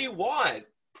excited. What do you want?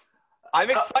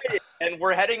 I'm excited, and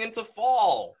we're heading into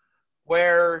fall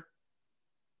where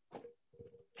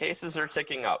cases are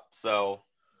ticking up. So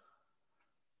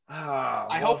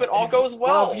I hope it all goes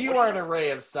well. Well, if you aren't a ray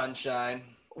of sunshine.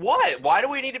 What? Why do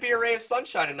we need to be a ray of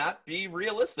sunshine and not be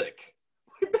realistic?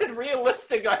 We've been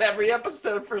realistic on every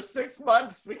episode for 6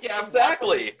 months. We can't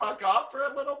exactly fuck off for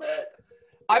a little bit.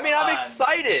 I mean, I'm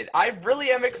excited. I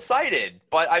really am excited.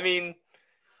 But, I mean,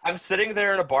 I'm sitting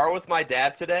there in a bar with my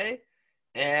dad today,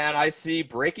 and I see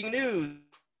breaking news.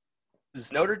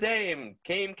 Notre Dame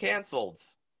game canceled,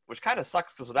 which kind of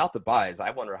sucks because without the buys,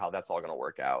 I wonder how that's all going to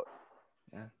work out.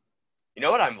 Yeah. You know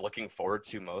what I'm looking forward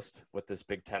to most with this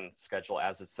Big Ten schedule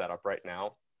as it's set up right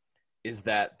now? Is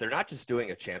that they're not just doing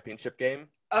a championship game.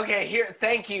 Okay, here.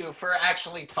 Thank you for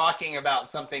actually talking about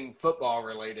something football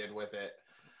related with it.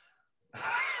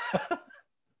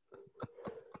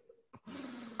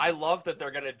 I love that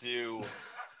they're going to do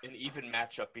an even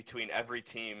matchup between every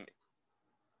team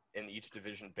in each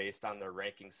division based on their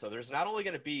rankings. So there's not only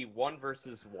going to be 1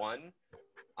 versus 1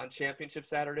 on Championship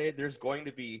Saturday, there's going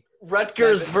to be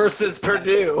Rutgers versus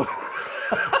Purdue.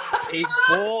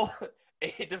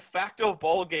 A de facto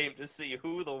bowl game to see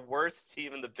who the worst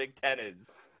team in the Big Ten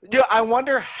is. Dude, I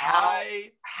wonder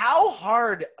how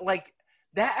hard, like,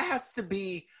 that has to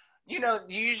be, you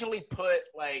usually put,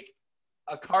 like,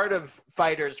 a card of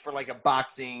fighters for, like, a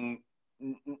boxing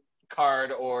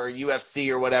card or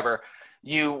UFC or whatever.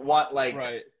 You want, like,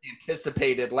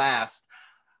 anticipated last.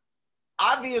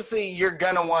 Obviously, you're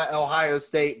going to want Ohio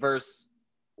State versus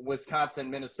Wisconsin,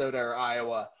 Minnesota, or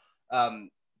Iowa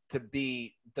to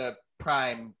be the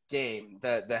prime game,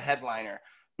 the headliner.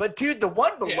 But, dude, the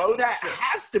one below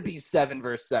has to be 7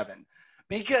 versus 7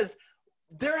 because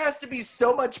there has to be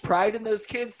so much pride in those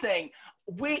kids saying,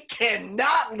 we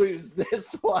cannot lose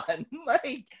this one.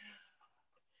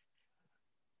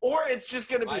 Or it's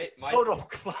just going to be total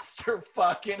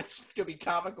clusterfuck and it's just going to be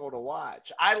comical to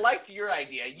watch. I liked your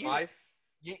idea.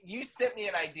 You sent me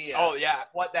an idea. Oh yeah,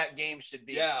 what that game should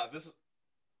be. yeah.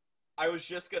 I was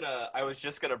just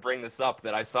gonna bring this up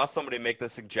that I saw somebody make the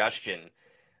suggestion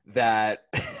that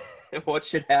what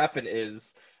should happen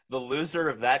is the loser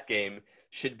of that game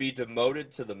should be demoted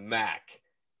to the MAC,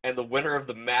 and the winner of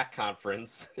the MAC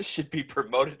conference should be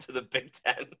promoted to the Big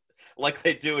Ten, like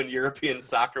they do in European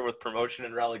soccer with promotion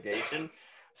and relegation.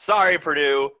 Sorry,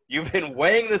 Purdue, you've been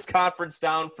weighing this conference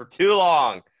down for too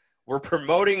long. We're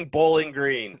promoting Bowling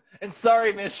Green. And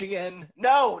sorry, Michigan.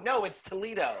 No, it's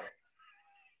Toledo.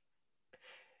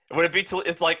 Would it be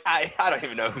it's like I don't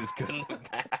even know who's good in the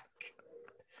MAC.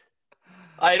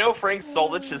 I know Frank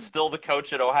Solich is still the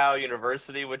coach at Ohio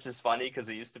University, which is funny because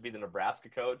he used to be the Nebraska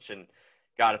coach. And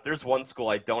God, if there's one school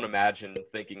I don't imagine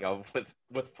thinking of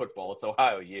with football, it's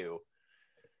Ohio U.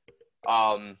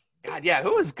 God, yeah,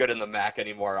 who is good in the MAC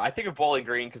anymore? I think of Bowling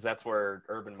Green because that's where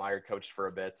Urban Meyer coached for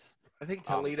a bit. I think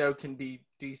Toledo can be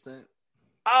decent.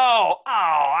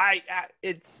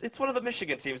 It's one of the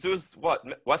Michigan teams. It was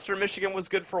Western Michigan was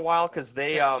good for a while because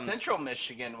they Central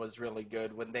Michigan was really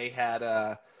good when they had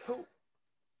who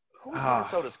was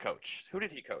Minnesota's coach? Who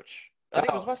did he coach? I think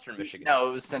it was Western Michigan. No,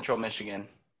 it was Central Michigan.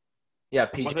 Yeah,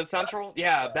 PJ. Was it Central?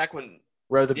 Yeah, back when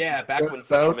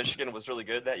Central Michigan was really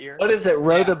good that year. What is it?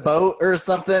 Row the boat or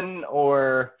something?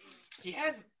 Or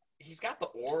he's got the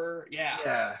oar. Yeah.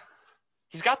 Yeah.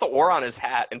 He's got the oar on his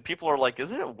hat, and people are like,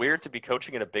 isn't it weird to be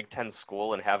coaching at a Big Ten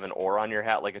school and have an oar on your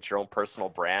hat like it's your own personal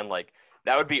brand? Like,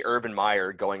 that would be Urban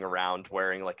Meyer going around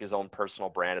wearing, like, his own personal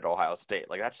brand at Ohio State.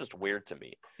 Like, that's just weird to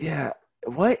me. Yeah.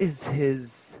 What is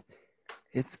his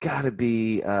 – it's got to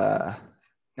be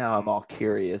now I'm all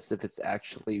curious if it's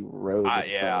actually row the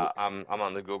boat. I'm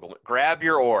on the Google. Grab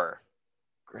your oar.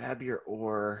 Grab your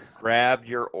oar. Grab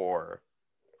your oar.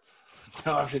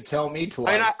 Don't have to tell me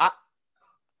twice.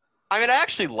 I mean, I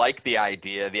actually like the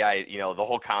idea, the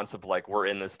whole concept, like, we're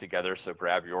in this together, so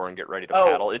grab your oar and get ready to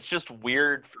paddle. It's just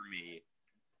weird for me.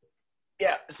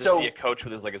 Yeah, to see a coach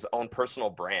with his own personal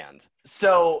brand.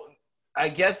 So I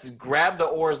guess grab the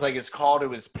oars, like, it's called to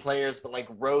his players, but, like,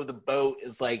 row the boat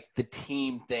is, like, the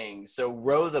team thing. So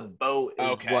row the boat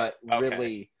is what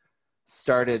really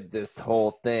started this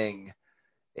whole thing.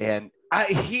 And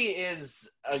he's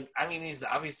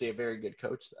obviously a very good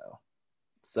coach, though.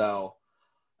 So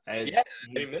he's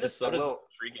just a little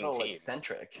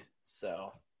eccentric.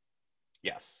 So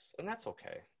yes, and that's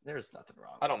okay. There's nothing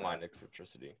wrong. I don't mind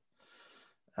eccentricity.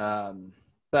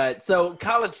 But so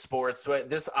college sports,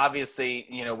 this obviously,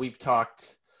 we've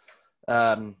talked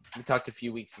a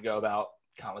few weeks ago about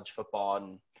college football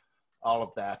and all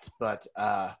of that, but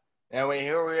here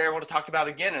we are able to talk about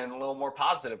it again in a little more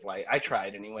positive light. I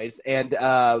tried anyways. And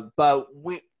but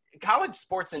college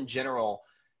sports in general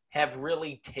have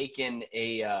really taken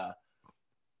a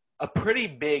pretty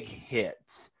big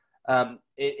hit.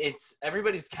 It's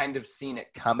everybody's kind of seen it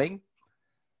coming.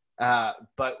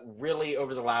 But really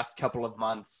over the last couple of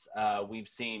months, we've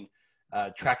seen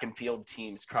track and field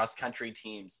teams, cross country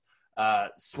teams,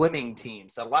 swimming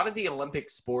teams, a lot of the Olympic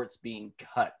sports being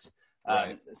cut,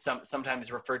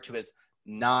 sometimes referred to as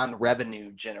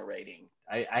non-revenue generating.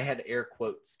 I had air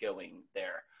quotes going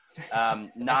there.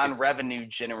 Non-revenue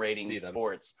generating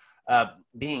sports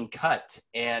being cut.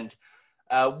 And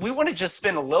we want to just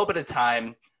spend a little bit of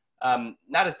time,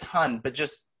 not a ton, but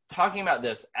just talking about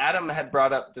this. Adam had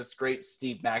brought up this great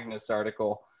Steve Magnus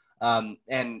article.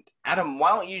 And Adam, why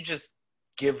don't you just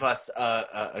give us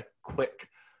a quick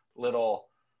little,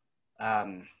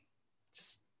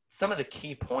 just some of the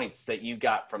key points that you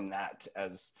got from that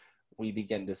as we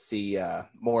begin to see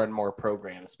more and more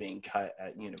programs being cut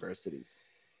at universities.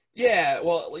 Yeah,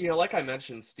 well, like I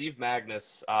mentioned, Steve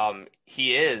Magnus,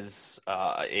 he's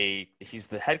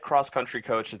the head cross-country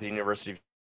coach at the University of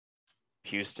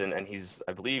Houston, and he's,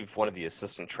 I believe, one of the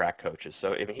assistant track coaches.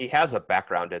 So he has a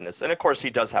background in this, and of course he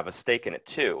does have a stake in it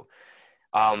too.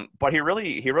 But he wrote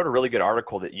a really good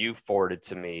article that you forwarded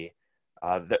to me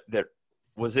that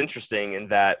was interesting in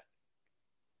that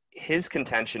his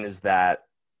contention is that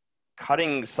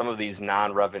cutting some of these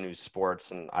non-revenue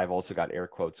sports, and I've also got air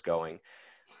quotes going,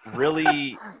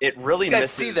 really you guys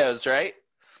see those, right?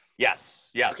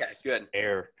 Yes. Okay, good.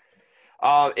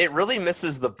 It really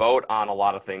misses the boat on a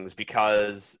lot of things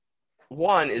because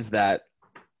one is that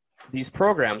these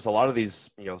programs, a lot of these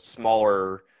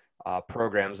smaller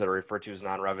programs that are referred to as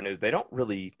non-revenue, they don't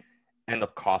really end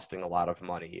up costing a lot of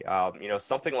money.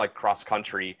 Something like cross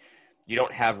country, you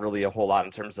don't have really a whole lot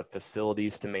in terms of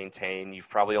facilities to maintain. You've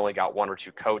probably only got one or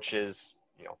two coaches.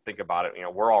 Think about it.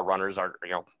 We're all runners.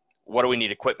 What do we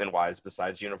need equipment-wise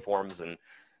besides uniforms and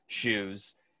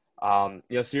shoes? So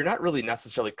you're not really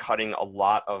necessarily cutting a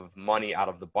lot of money out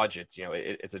of the budget.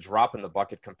 It's a drop in the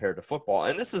bucket compared to football.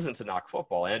 And this isn't to knock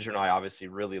football. Andrew and I obviously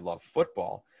really love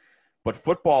football. But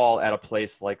football at a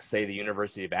place like, say, the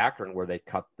University of Akron, where they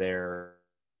cut their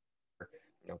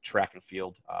track and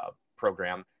field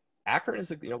program,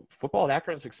 football at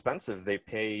Akron is expensive. They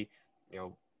pay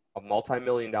a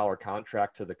multi-million-dollar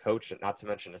contract to the coach, not to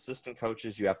mention assistant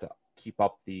coaches. You have to keep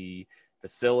up the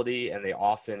facility, and they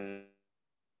often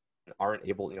aren't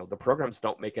able. The programs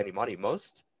don't make any money.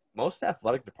 Most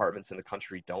athletic departments in the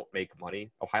country don't make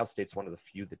money. Ohio State's one of the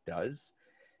few that does.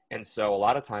 And so a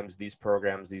lot of times these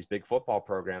programs, these big football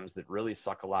programs that really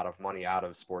suck a lot of money out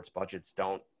of sports budgets,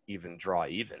 don't even draw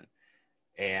even.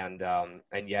 And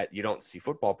yet you don't see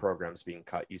football programs being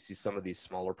cut. You see some of these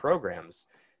smaller programs,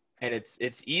 and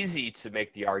it's easy to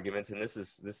make the argument. And this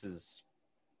is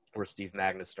where Steve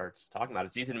Magnus starts talking about.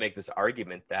 It's easy to make this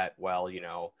argument that, well, you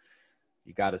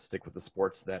got to stick with the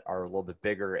sports that are a little bit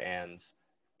bigger and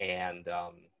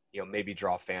maybe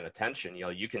draw fan attention.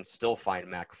 You can still find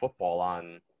MAC football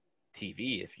on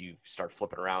TV if you start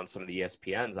flipping around some of the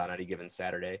ESPNs on any given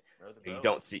Saturday. You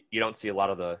don't see a lot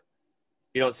of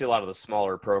the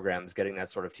smaller programs getting that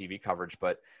sort of TV coverage.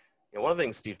 But one of the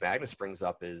things Steve Magnus brings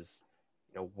up is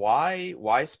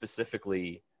why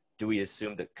specifically do we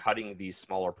assume that cutting these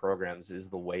smaller programs is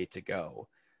the way to go?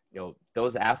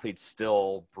 Those athletes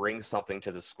still bring something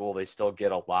to the school. They still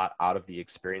get a lot out of the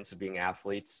experience of being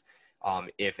athletes.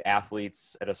 If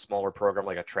athletes at a smaller program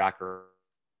like a track or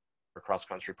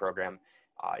cross-country program,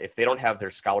 if they don't have their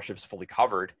scholarships fully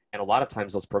covered, and a lot of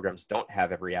times those programs don't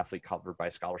have every athlete covered by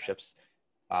scholarships,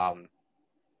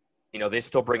 they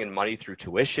still bring in money through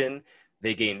tuition.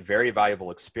 They gain very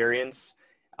valuable experience.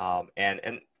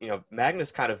 And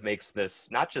Magnus kind of makes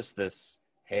this, not just this,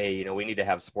 hey, we need to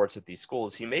have sports at these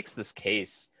schools. He makes this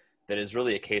case that is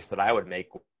really a case that I would make,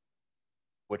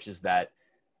 which is that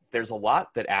there's a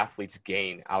lot that athletes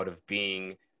gain out of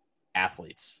being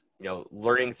athletes.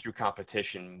 Learning through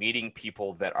competition, meeting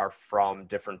people that are from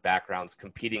different backgrounds,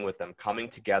 competing with them, coming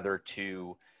together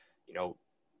to,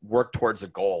 work towards a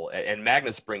goal. And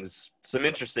Magnus brings some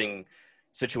interesting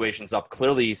situations up,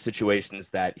 clearly situations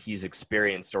that he's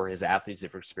experienced or his athletes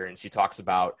have experienced. He talks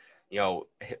about,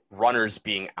 runners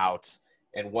being out,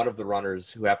 and one of the runners,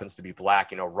 who happens to be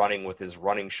black, running with his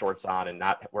running shorts on and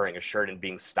not wearing a shirt, and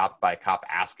being stopped by a cop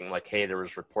asking, like, hey, there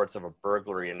was reports of a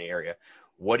burglary in the area.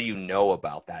 What do you know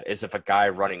about that? As if a guy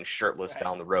running shirtless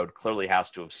down the road clearly has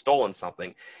to have stolen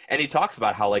something. And he talks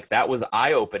about how, like, that was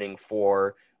eye-opening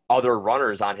for other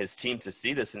runners on his team to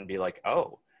see this and be like,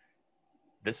 oh,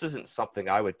 this isn't something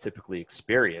I would typically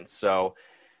experience. So,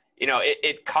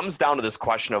 it comes down to this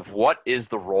question of what is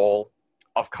the role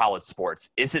of college sports?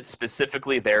 Is it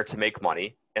specifically there to make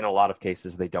money? In a lot of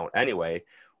cases, they don't anyway.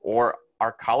 Or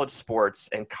are college sports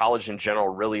and college in general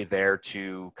really there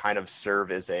to kind of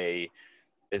serve as a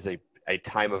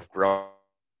time of growth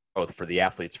for the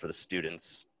athletes, for the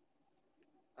students?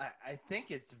 I think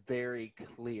it's very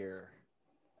clear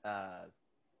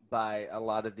by a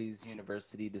lot of these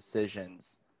university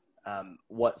decisions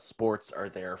what sports are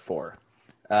there for.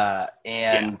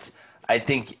 I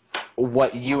think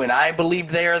what you and I believe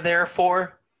they are there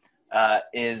for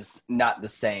is not the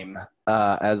same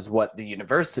as what the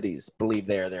universities believe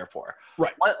they are there for.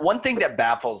 Right. One thing that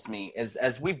baffles me is,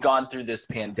 as we've gone through this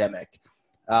pandemic,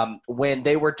 when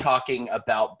they were talking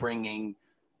about bringing,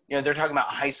 they're talking about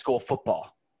high school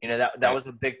football. That was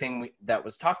a big thing that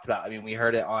was talked about. I mean, we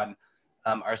heard it on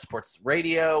our sports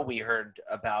radio. We heard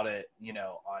about it,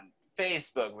 on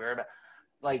Facebook. We heard about,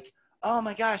 like, oh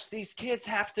my gosh, these kids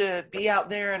have to be out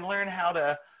there and learn how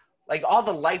to, like, all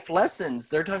the life lessons.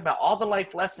 They're talking about all the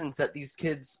life lessons that these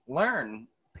kids learn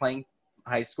playing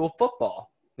high school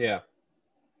football. Yeah.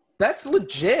 That's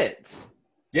legit.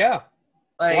 Yeah.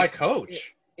 Like, why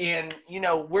coach? And,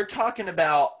 we're talking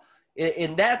about,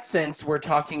 in that sense, we're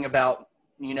talking about,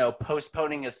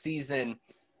 postponing a season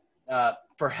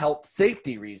for health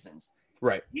safety reasons.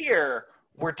 Right. Here,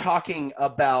 we're talking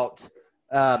about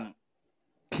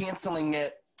canceling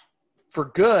it for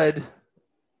good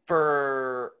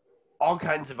for all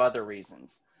kinds of other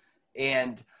reasons.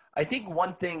 And I think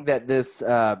one thing that this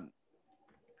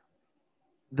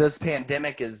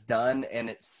pandemic has done, and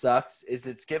it sucks, is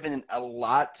it's given a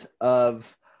lot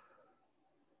of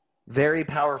very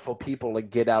powerful people a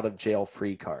get out of jail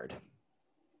free card.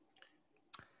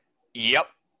 Yep.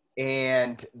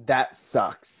 And that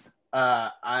sucks.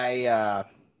 I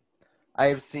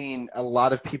have seen a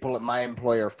lot of people at my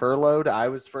employer furloughed. I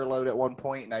was furloughed at one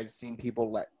point, and I've seen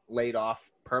people laid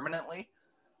off permanently.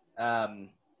 And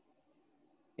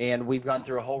we've gone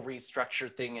through a whole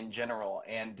restructure thing in general.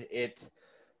 And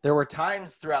there were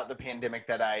times throughout the pandemic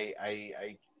that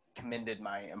I commended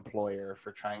my employer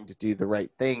for trying to do the right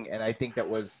thing. And I think that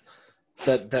was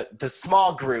the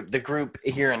small group, the group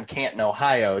here in Canton,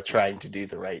 Ohio, trying to do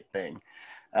the right thing.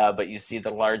 But you see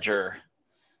the larger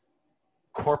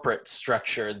corporate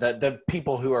structure, the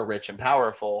people who are rich and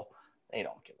powerful, they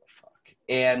don't give a fuck.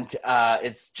 And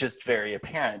it's just very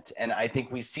apparent. And I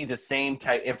think we see the same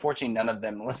type. Unfortunately, none of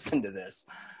them listen to this.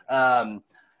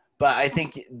 But I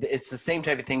think it's the same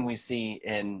type of thing we see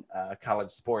in college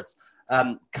sports.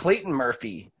 Clayton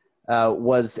Murphy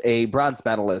was a bronze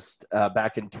medalist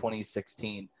back in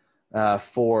 2016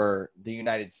 for the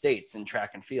United States in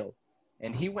track and field.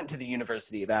 And he went to the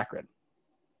University of Akron.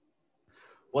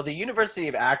 Well, the University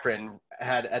of Akron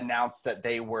had announced that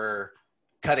they were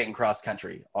cutting cross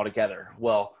country altogether.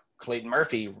 Well, Clayton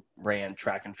Murphy ran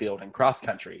track and field and cross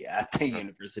country at the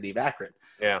University of Akron.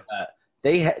 Yeah.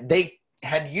 They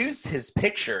had used his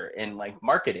picture in like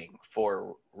marketing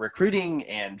for recruiting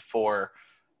and for,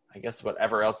 I guess,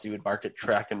 whatever else you would market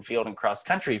track and field and cross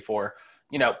country for,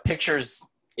 you know, pictures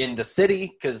in the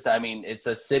city. Cause I mean, it's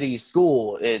a city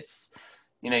school. It's,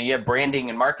 you know, you have branding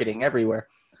and marketing everywhere.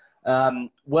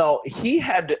 Well,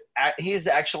 he's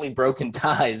actually broken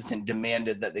ties and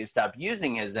demanded that they stop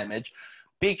using his image,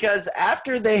 because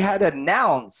after they had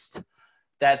announced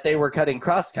that they were cutting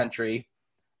cross country,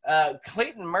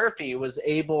 Clayton Murphy was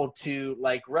able to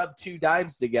like rub two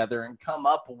dimes together and come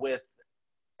up with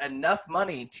enough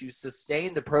money to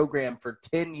sustain the program for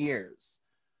 10 years,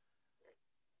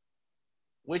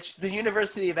 which the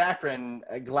University of Akron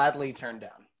gladly turned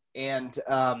down. And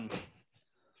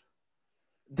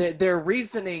their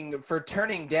reasoning for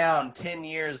turning down 10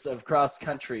 years of cross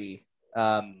country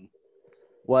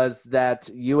was that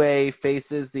UA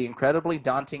faces the incredibly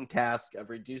daunting task of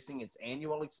reducing its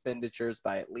annual expenditures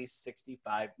by at least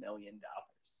 $65 million.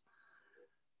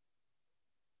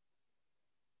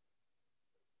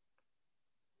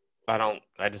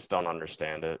 I just don't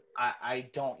understand it. I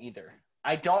don't either.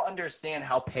 I don't understand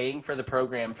how paying for the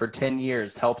program for 10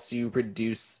 years helps you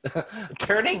reduce,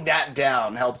 turning that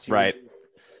down helps you right. reduce.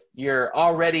 You're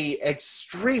already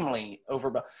extremely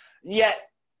overwhelmed. Yet,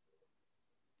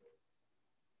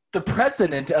 the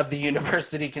president of the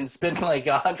university can spend like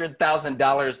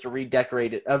 $100,000 to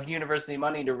redecorate it, of university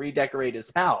money to redecorate his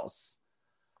house.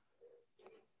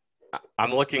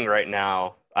 I'm looking right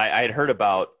now. I had heard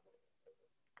about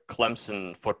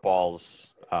Clemson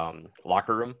football's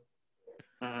locker room.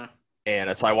 Mm-hmm.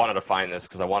 And so I wanted to find this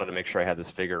because I wanted to make sure I had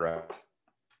this figure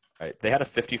right. They had a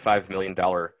 $55 million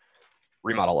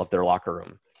remodel of their locker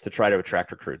room to try to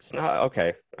attract recruits. Now,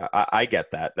 okay, I get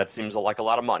that. That seems like a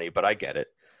lot of money, but I get it.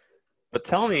 But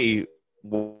tell me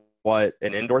what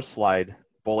an indoor slide,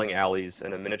 bowling alleys,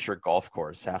 and a miniature golf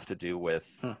course have to do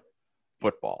with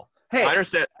football. Hey, I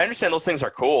understand those things are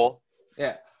cool.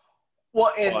 Yeah.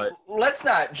 Well, and let's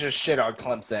not just shit on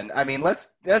Clemson. I mean, let's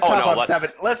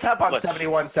hop on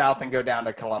 71 South and go down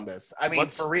to Columbus. I mean,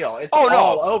 for real, it's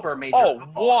all over major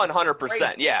football.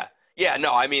 100%. Yeah.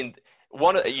 No, I mean,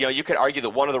 you could argue that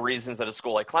one of the reasons that a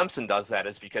school like Clemson does that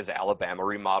is because Alabama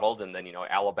remodeled, and then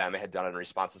Alabama had done it in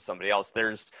response to somebody else.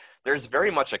 There's very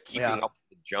much a keeping up with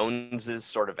the Joneses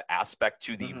sort of aspect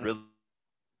to the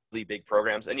really big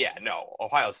programs, and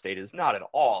Ohio State is not at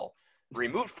all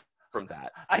removed from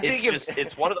that.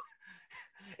 It's one of the.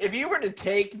 If you were to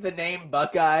take the name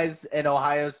Buckeyes and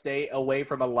Ohio State away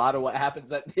from a lot of what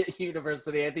happens at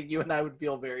university, I think you and I would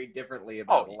feel very differently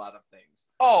about a lot of things.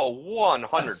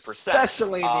 100%.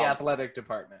 Especially in the athletic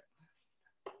department.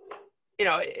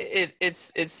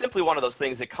 It's simply one of those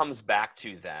things that comes back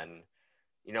to then,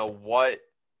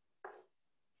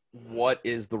 what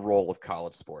is the role of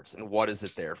college sports and what is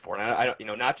it there for? And I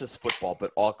don't, not just football,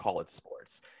 but all college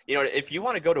sports. If you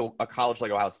want to go to a college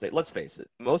like Ohio State, let's face it,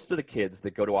 most of the kids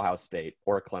that go to Ohio State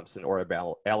or Clemson or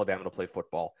Alabama to play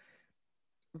football,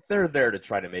 they're there to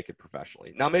try to make it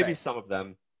professionally. Now, maybe some of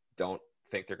them don't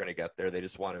think they're going to get there. They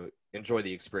just want to enjoy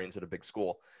the experience at a big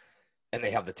school, and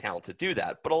they have the talent to do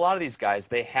that. But a lot of these guys,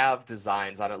 they have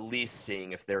designs on at least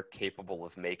seeing if they're capable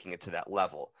of making it to that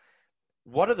level.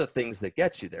 What are the things that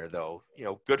get you there, though?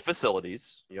 Good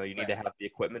facilities. You need to have the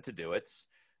equipment to do it.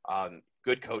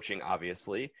 Good coaching,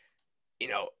 obviously.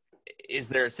 Is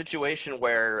there a situation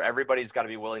where everybody's got to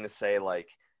be willing to say, like,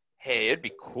 hey, it'd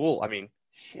be cool. I mean,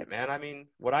 shit, man. I mean,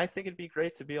 would I think it'd be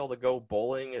great to be able to go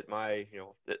bowling at my,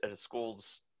 at a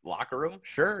school's locker room?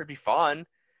 Sure, it'd be fun.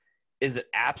 Is it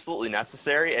absolutely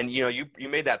necessary? And, you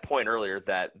made that point earlier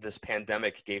that this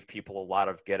pandemic gave people a lot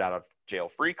of get out of jail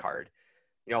free card.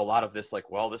 A lot of this,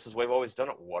 like, well, this is the way we've always done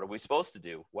it. What are we supposed to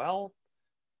do? Well,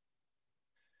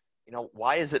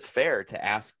 why is it fair to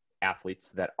ask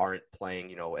athletes that aren't playing,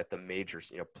 you know, at the majors,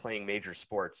 you know, playing major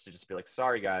sports, to just be like,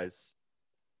 sorry guys,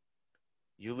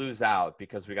 you lose out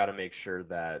because we got to make sure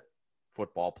that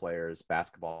football players,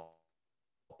 basketball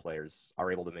players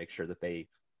are able to make sure that they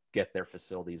get their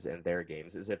facilities and their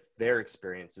games, as if their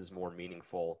experience is more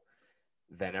meaningful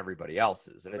than everybody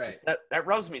else's. And it just, that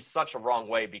rubs me such a wrong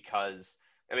way, because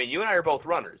I mean, you and I are both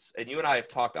runners, and you and I have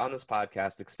talked on this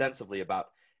podcast extensively about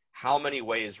how many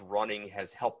ways running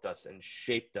has helped us and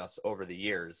shaped us over the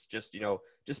years. Just, you know,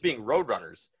 just being road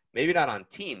runners, maybe not on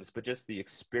teams, but just the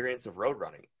experience of road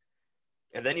running.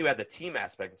 And then you add the team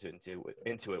aspect into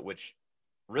it, which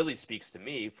really speaks to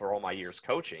me for all my years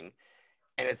coaching.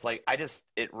 And it's like,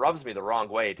 it rubs me the wrong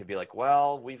way to be like,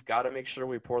 well, we've got to make sure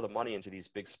we pour the money into these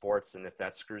big sports. And if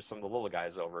that screws some of the little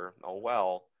guys over, oh,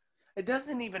 well. It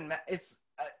doesn't even matter. It's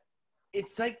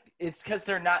like, it's because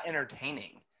they're not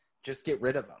entertaining. Just get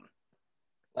rid of them.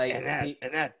 Like,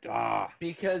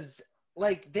 because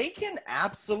like they can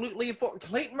absolutely afford.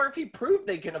 Clayton Murphy proved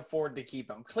they can afford to keep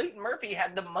them. Clayton Murphy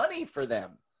had the money for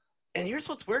them. And here's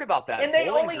what's weird about that. And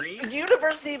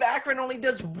University of Akron only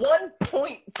does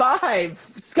 1.5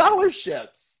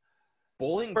 scholarships.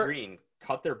 Bowling Green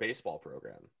cut their baseball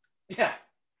program. Yeah.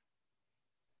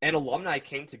 And alumni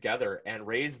came together and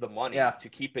raised the money to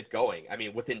keep it going. I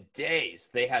mean, within days,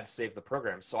 they had to save the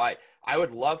program. So I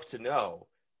would love to know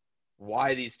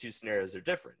why these two scenarios are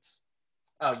different.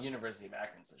 Oh, University of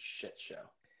Akron's a shit show.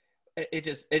 It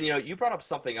just, and, you know, you brought up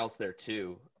something else there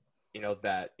too, you know,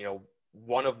 that, you know,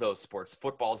 one of those sports,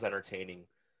 football's entertaining,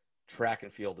 track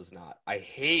and field is not. I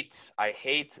hate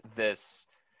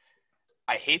this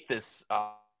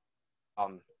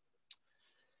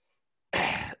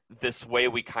this way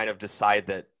we kind of decide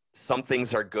that some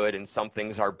things are good and some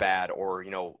things are bad, or, you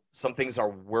know, some things are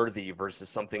worthy versus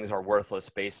some things are worthless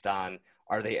based on,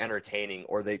 are they entertaining,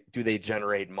 or do they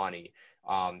generate money?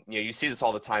 You know, you see this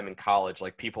all the time in college,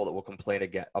 like people that will complain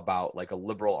about like a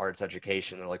liberal arts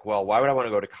education. They're like, well, why would I want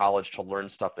to go to college to learn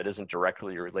stuff that isn't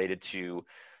directly related to, you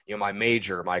know, my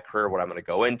major, my career, what I'm going to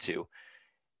go into?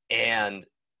 And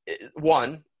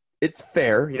it's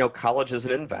fair. You know, college is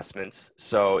an investment.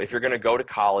 So if you're going to go to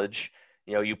college,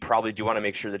 you know, you probably do want to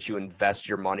make sure that you invest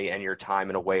your money and your time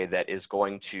in a way that is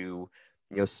going to,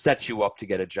 you know, set you up to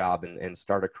get a job and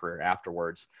start a career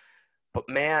afterwards. But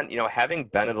man, you know, having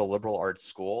been at a liberal arts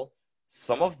school,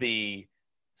 some of the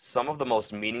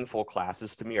most meaningful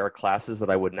classes to me are classes that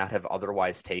I would not have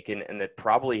otherwise taken, and that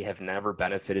probably have never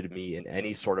benefited me in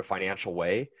any sort of financial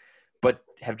way, but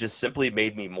have just simply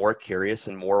made me more curious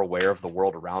and more aware of the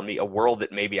world around me, a world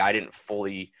that maybe I didn't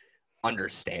fully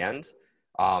understand.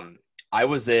 I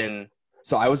was a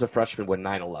freshman when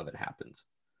 9/11 happened.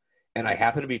 And I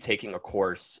happened to be taking a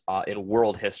course in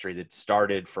world history that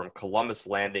started from Columbus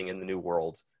landing in the New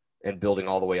World and building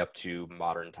all the way up to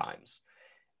modern times.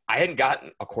 I hadn't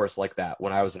gotten a course like that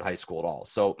when I was in high school at all.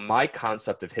 So my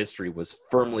concept of history was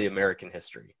firmly American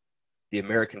history, the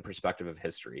American perspective of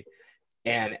history.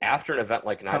 And after an event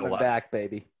like 9/11, coming back,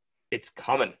 baby, it's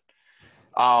coming.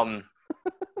 And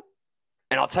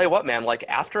I'll tell you what, man, like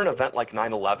after an event like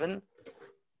 9/11,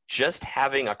 just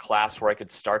having a class where I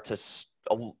could start to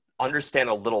understand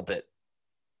a little bit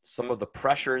some of the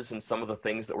pressures and some of the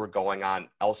things that were going on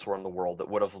elsewhere in the world that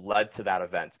would have led to that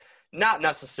event. Not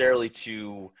necessarily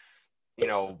to, you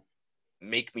know,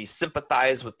 make me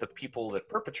sympathize with the people that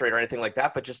perpetrate or anything like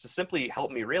that, but just to simply help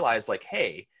me realize, like,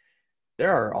 hey,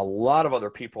 there are a lot of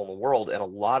other people in the world and a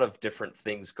lot of different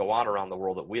things go on around the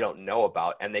world that we don't know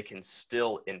about, and they can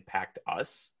still impact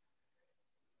us.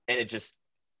 And it just,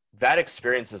 that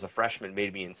experience as a freshman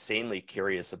made me insanely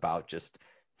curious about just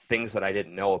things that I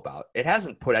didn't know about. It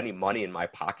hasn't put any money in my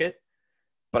pocket,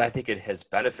 but I think it has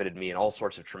benefited me in all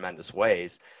sorts of tremendous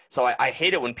ways. So I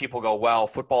hate it when people go, well,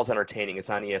 football's entertaining, it's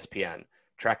on ESPN,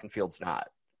 track and field's not.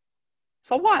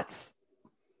 So what?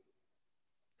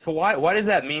 So why does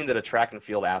that mean that a track and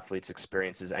field athlete's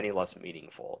experience is any less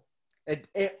meaningful?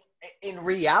 In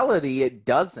reality, it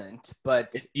doesn't,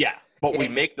 but but we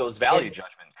make those value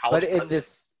judgments. But in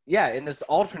this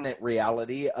alternate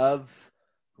reality of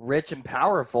rich and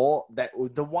powerful, that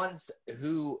the ones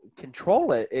who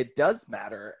control it does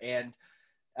matter, and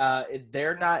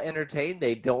they're not entertained.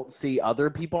 They don't see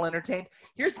other people entertained.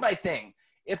 Here's my thing: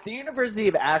 if the University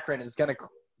of Akron is going to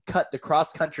cut the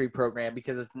cross country program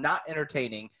because it's not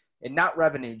entertaining and not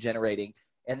revenue generating,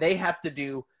 and they have to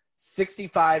do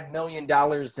 $65 million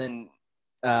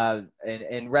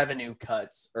in revenue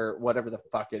cuts, or whatever the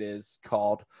fuck it is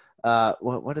called.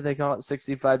 What do they call it?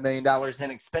 $65 million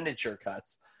in expenditure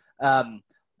cuts.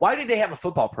 Why do they have a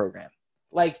football program?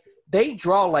 Like, they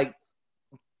draw like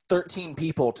 13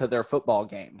 people to their football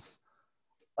games.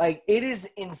 Like, it is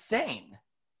insane.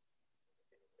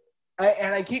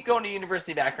 I keep going to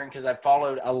University of Akron because I've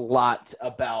followed a lot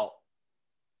about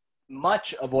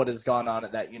much of what has gone on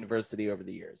at that university over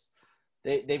the years.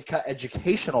 They've cut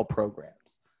educational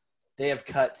programs. They have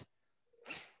cut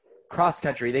cross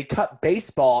country. They cut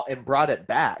baseball and brought it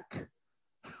back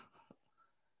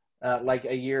like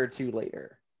a year or two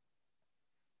later.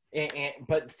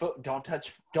 But don't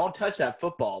touch that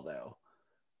football though.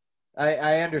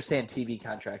 I understand TV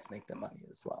contracts make them money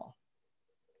as well,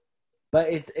 but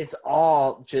it's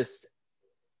all just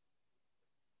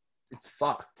it's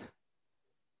fucked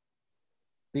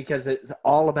because it's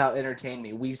all about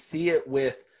entertainment. We see it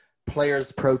with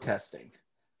players protesting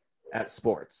at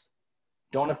sports.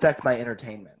 Don't affect my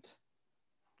entertainment.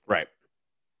 Right.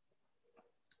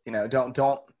 You know, don't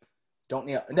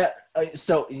kneel. No,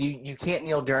 so you can't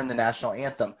kneel during the national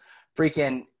anthem.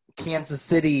 Freaking Kansas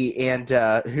City and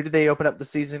who did they open up the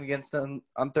season against on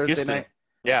Thursday Houston. night?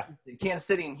 Yeah. Kansas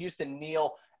City and Houston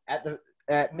kneel at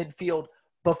midfield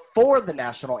before the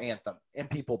national anthem, and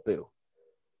people boo.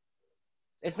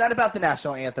 It's not about the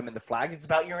national anthem and the flag. It's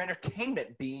about your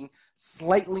entertainment being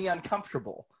slightly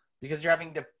uncomfortable because you're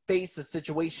having to face a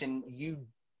situation you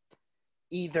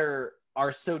either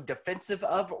are so defensive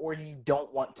of or you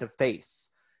don't want to face.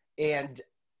 And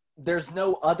there's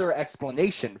no other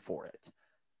explanation for it.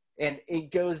 And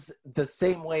it goes the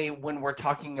same way when we're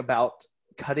talking about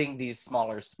cutting these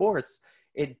smaller sports.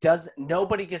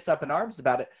 Nobody gets up in arms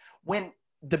about it. When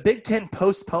the Big Ten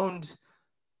postponed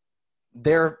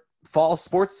their fall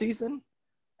sports season,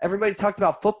 everybody talked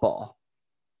about football.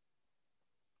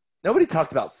 Nobody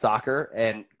talked about soccer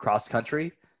and cross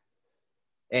country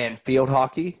and field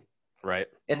hockey. Right.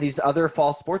 And these other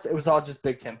fall sports. It was all just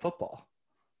Big Ten football.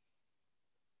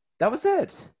 That was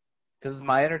it. Because it's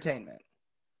my entertainment.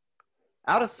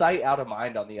 Out of sight, out of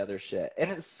mind on the other shit. And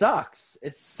it sucks.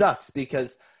 It sucks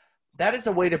because that is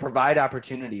a way to provide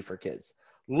opportunity for kids.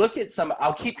 Look at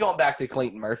I'll keep going back to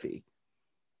Clayton Murphy.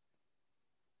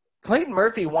 Clayton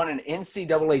Murphy won an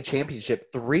NCAA championship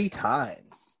 3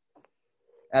 times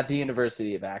at the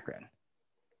University of Akron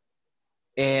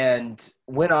and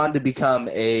went on to become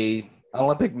a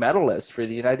Olympic medalist for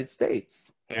the United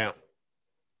States. Yeah.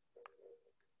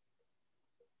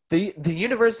 The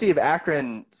University of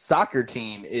Akron soccer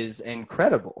team is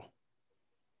incredible.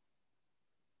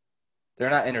 They're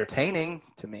not entertaining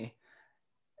to me.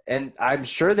 And I'm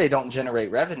sure they don't generate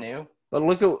revenue. But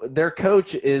look at their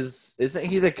coach isn't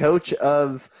he the coach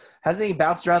of – hasn't he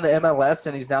bounced around the MLS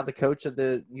and he's now the coach of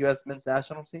the U.S. men's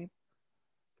national team?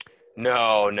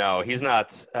 No, he's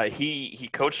not. He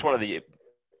coached one of the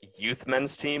youth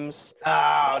men's teams.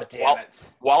 Oh, damn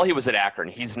it. While he was at Akron.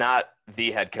 He's not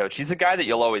the head coach. He's a guy that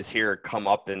you'll always hear come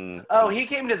up and – Oh, he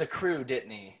came to the Crew,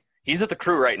 didn't he? He's at the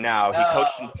Crew right now. He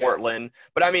coached in Portland.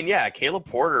 But, I mean, yeah, Caleb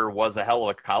Porter was a hell of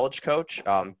a college coach,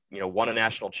 won a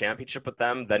national championship with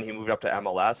them. Then he moved up to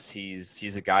MLS.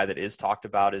 He's a guy that is talked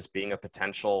about as being a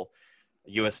potential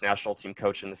U.S. national team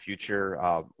coach in the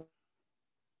future.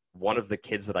 One of the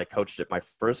kids that I coached at my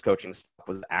first coaching stop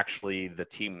was actually the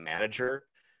team manager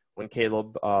when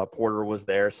Caleb Porter was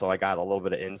there. So I got a little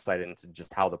bit of insight into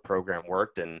just how the program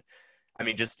worked. And, I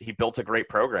mean, he built a great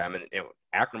program. And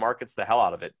Akron markets the hell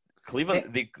out of it.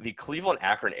 Cleveland, the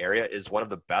Cleveland-Akron area is one of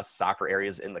the best soccer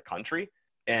areas in the country,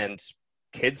 and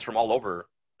kids from all over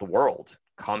the world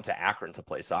come to Akron to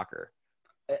play soccer.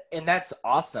 And that's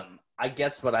awesome. I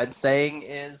guess what I'm saying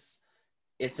is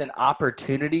it's an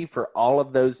opportunity for all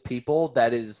of those people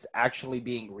that is actually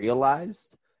being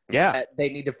realized. Yeah. That they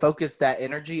need to focus that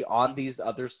energy on these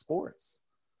other sports.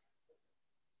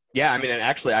 Yeah, I mean, and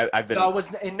actually, I've been. So I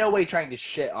was in no way trying to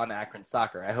shit on Akron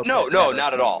soccer. I hope no,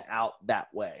 not at all. Out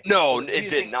that way. No, it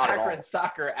did not at all. Akron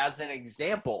soccer as an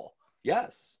example.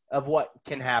 Yes. Of what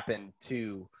can happen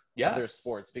to other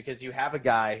sports, because you have a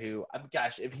guy who,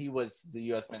 gosh, if he was the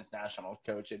U.S. men's national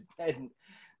coach,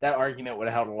 that argument would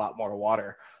have held a lot more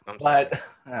water. But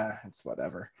it's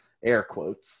whatever. Air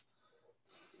quotes.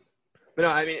 But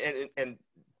no, I mean, and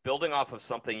building off of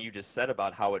something you just said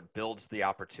about how it builds the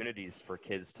opportunities for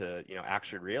kids to,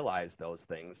 actually realize those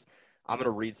things, I'm going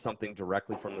to read something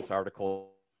directly from this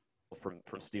article from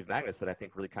Steve Magnus that I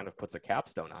think really kind of puts a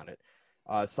capstone on it.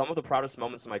 Some of the proudest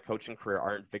moments of my coaching career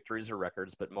aren't victories or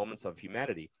records, but moments of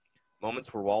humanity.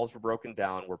 Moments where walls were broken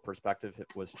down, where perspective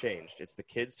was changed. It's the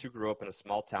kids who grew up in a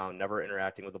small town, never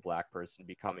interacting with a black person,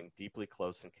 becoming deeply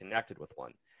close and connected with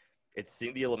one. It's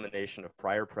seeing the elimination of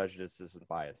prior prejudices and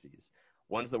biases.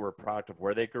 Ones that were a product of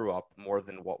where they grew up more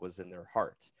than what was in their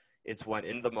heart. It's when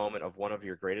in the moment of one of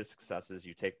your greatest successes,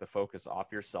 you take the focus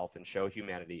off yourself and show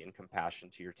humanity and compassion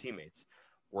to your teammates.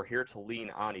 We're here to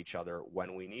lean on each other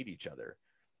when we need each other.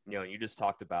 You just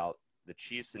talked about the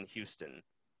Chiefs in Houston,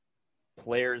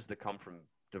 players that come from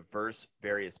diverse,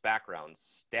 various backgrounds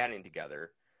standing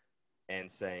together and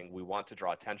saying, we want to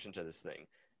draw attention to this thing.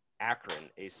 Akron,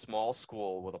 a small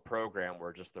school with a program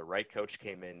where just the right coach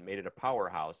came in, made it a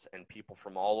powerhouse, and people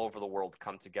from all over the world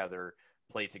come together,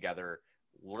 play together,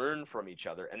 learn from each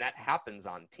other. And that happens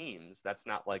on teams. That's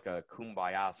not like a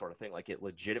kumbaya sort of thing. Like, it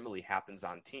legitimately happens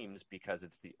on teams because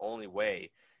it's the only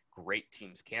way great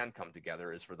teams can come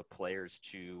together is for the players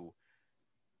to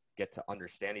get to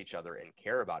understand each other and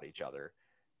care about each other.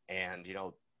 And,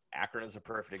 Akron is a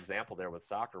perfect example there with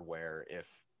soccer, where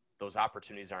if those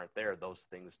opportunities aren't there, those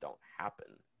things don't happen.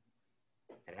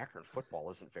 And Akron football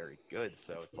isn't very good.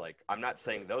 So it's like, I'm not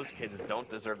saying those kids don't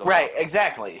deserve those. Right,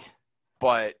 exactly.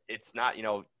 But it's not,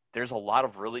 there's a lot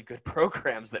of really good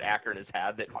programs that Akron has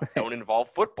had that don't involve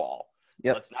football.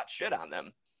 Yep. Let's not shit on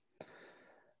them.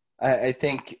 I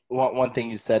think one thing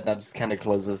you said, and I'll just kind of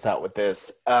close this out with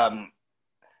this,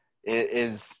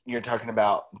 is you're talking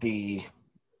about the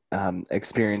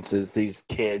experiences these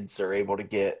kids are able to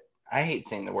get. I hate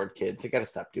saying the word kids. I got to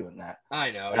stop doing that.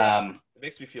 I know. Yeah. It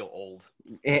makes me feel old.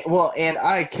 And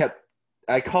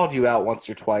I called you out once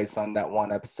or twice on that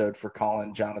one episode for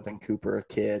calling Jonathan Cooper a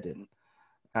kid.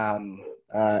 And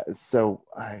so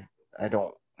I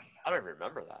don't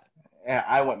remember that. Yeah,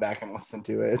 I went back and listened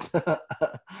to it.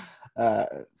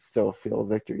 Still feel a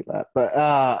victory lap. But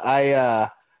I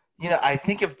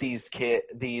think of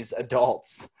these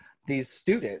adults, these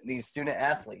student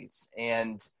athletes,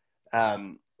 and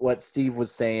what Steve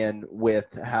was saying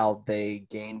with how they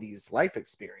gain these life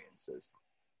experiences.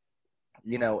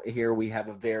 Here we have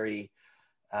a very,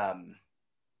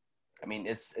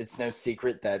 it's no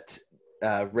secret that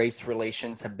race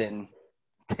relations have been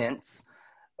tense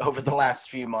over the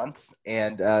last few months,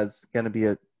 and it's going to be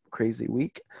a crazy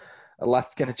week. A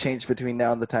lot's going to change between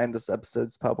now and the time this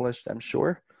episode's published, I'm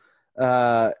sure.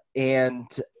 But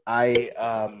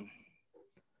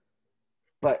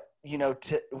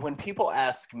when people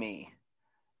ask me,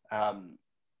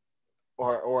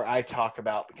 or I talk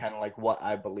about kind of like what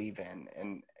I believe in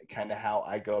and kind of how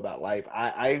I go about life,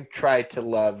 I try to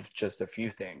love just a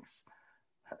few things,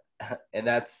 and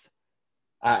that's.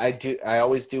 I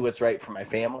always do what's right for my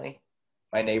family,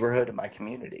 my neighborhood, and my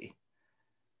community.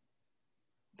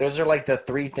 Those are like the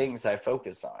three things I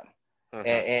focus on.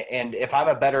 Mm-hmm. And if I'm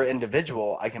a better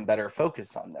individual, I can better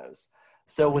focus on those.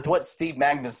 So with what Steve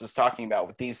Magnus is talking about,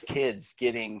 with these kids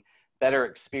getting better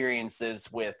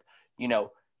experiences with,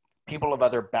 people of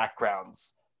other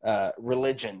backgrounds,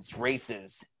 religions,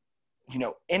 races,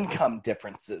 income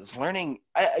differences, learning,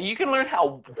 you can learn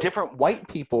how different white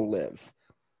people live.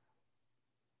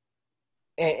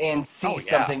 And see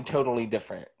something totally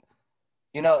different,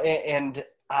 and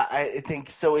I think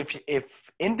so.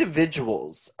 If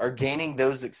individuals are gaining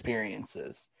those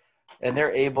experiences and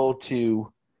they're able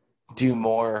to do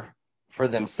more for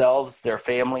themselves, their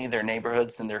family, their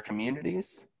neighborhoods, and their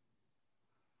communities,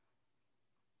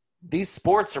 these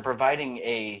sports are providing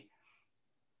a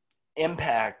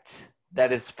impact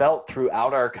that is felt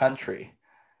throughout our country.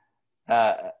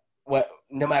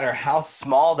 No matter how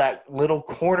small that little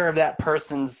corner of that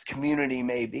person's community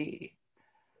may be,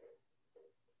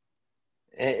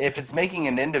 if it's making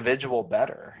an individual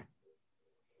better,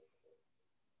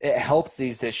 it helps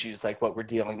these issues like what we're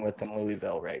dealing with in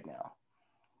Louisville right now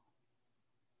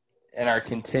and are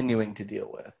continuing to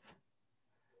deal with.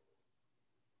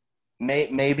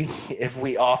 Maybe if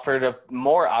we offered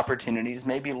more opportunities,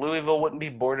 maybe Louisville wouldn't be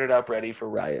boarded up ready for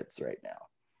riots right now.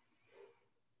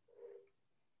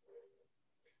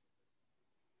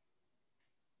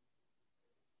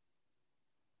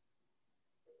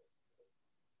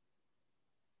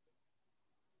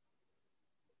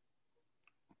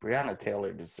 Breonna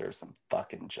Taylor deserves some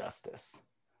fucking justice.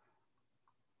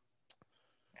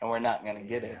 And we're not going to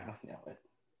get it.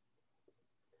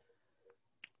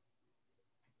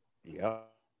 Yeah.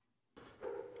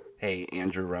 Hey,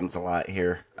 Andrew Runs a Lot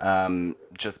here.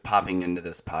 Just popping into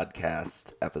this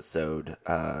podcast episode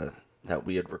that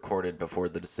we had recorded before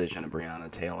the decision of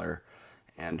Breonna Taylor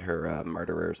and her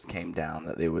murderers came down,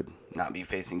 that they would not be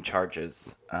facing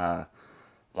charges.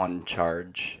 One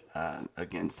charge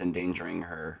against endangering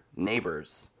her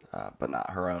neighbors, but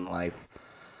not her own life.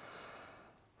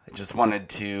 I just wanted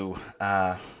to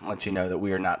let you know that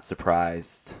we are not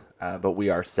surprised, but we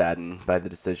are saddened by the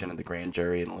decision of the grand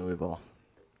jury in Louisville.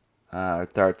 Our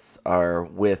thoughts are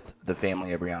with the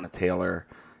family of Breonna Taylor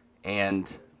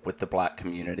and with the black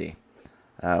community.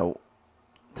 To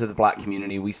the black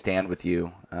community, we stand with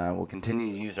you. We'll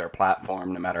continue to use our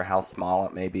platform, no matter how small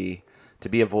it may be, to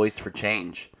be a voice for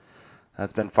change.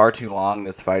 That's been far too long.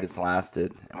 This fight has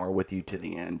lasted, and we're with you to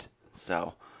the end.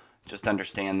 So just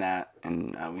understand that,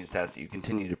 and we just ask that you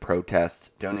continue to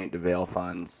protest, donate to bail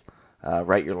funds,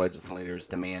 write your legislators,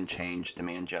 demand change,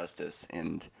 demand justice,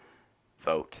 and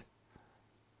vote.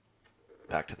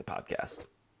 Back to the podcast.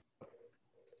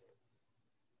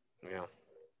 Yeah.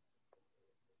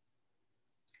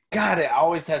 God, it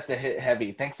always has to hit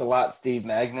heavy. Thanks a lot, Steve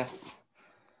Magnus.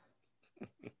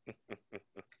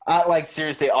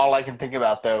 Seriously, all I can think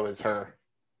about, though, is her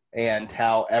and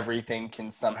how everything can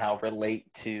somehow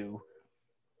relate to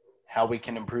how we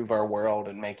can improve our world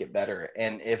and make it better.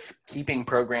 And if keeping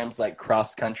programs like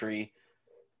cross country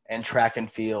and track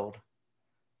and field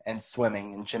and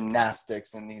swimming and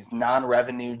gymnastics and these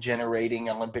non-revenue generating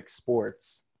Olympic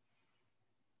sports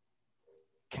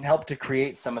can help to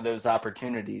create some of those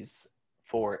opportunities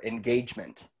for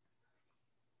engagement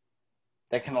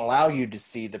that can allow you to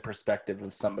see the perspective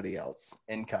of somebody else,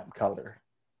 income, color,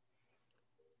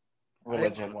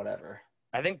 religion, whatever.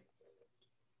 I think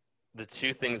the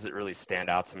two things that really stand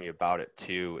out to me about it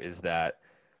too is that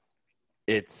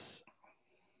it's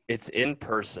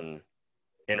in-person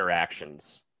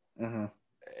interactions. Mm-hmm.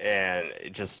 And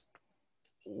it just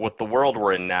with the world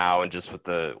we're in now, and just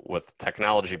with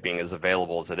technology being as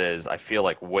available as it is, I feel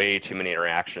like way too many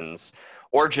interactions,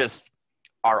 or just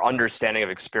our understanding of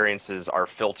experiences, are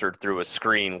filtered through a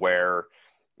screen where,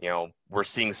 we're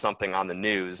seeing something on the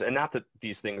news, and not that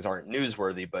these things aren't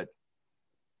newsworthy, but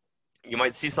you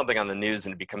might see something on the news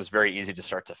and it becomes very easy to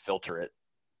start to filter it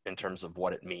in terms of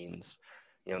what it means,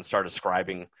 and start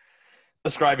ascribing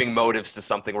motives to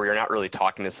something where you're not really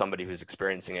talking to somebody who's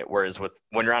experiencing it. Whereas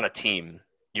when you're on a team,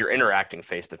 you're interacting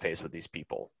face to face with these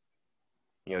people.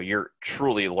 You're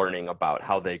truly learning about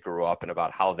how they grew up and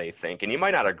about how they think. And you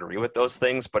might not agree with those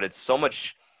things, but it's so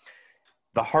much,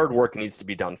 the hard work needs to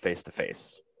be done face to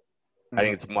face. I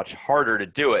think it's much harder to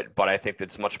do it, but I think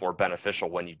it's much more beneficial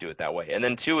when you do it that way. And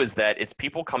then two is that it's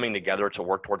people coming together to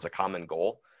work towards a common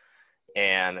goal.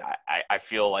 And I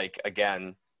feel like,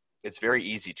 again, it's very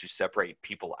easy to separate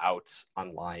people out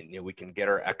online. We can get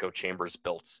our echo chambers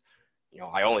built.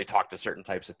 I only talk to certain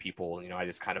types of people. I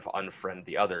just kind of unfriend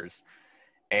the others.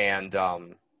 And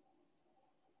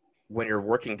when you're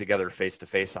working together face to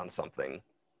face on something,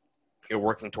 you're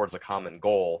working towards a common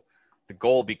goal. The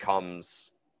goal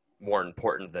becomes more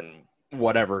important than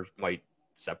whatever might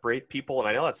separate people. And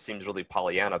I know that seems really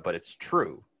Pollyanna, but it's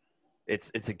true.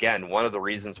 It's again, one of the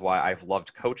reasons why I've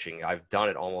loved coaching. I've done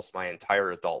it almost my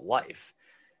entire adult life.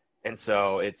 And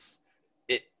so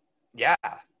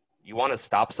you want to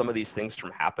stop some of these things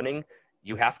from happening.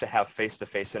 You have to have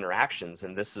face-to-face interactions.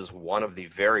 And this is one of the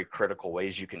very critical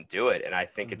ways you can do it. And I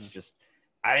think it's just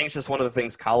one of the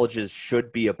things colleges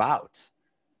should be about,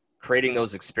 creating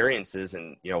those experiences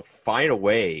and, find a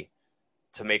way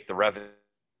to make the revenue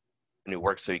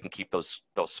work so you can keep those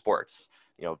sports.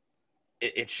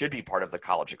 It should be part of the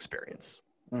college experience.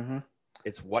 Mm-hmm.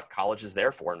 It's what college is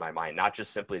there for in my mind, not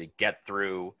just simply to get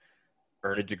through,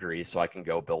 earn a degree so I can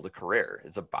go build a career.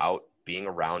 It's about being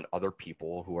around other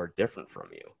people who are different from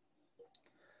you.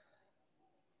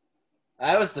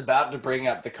 I was about to bring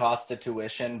up the cost of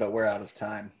tuition, but we're out of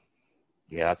time.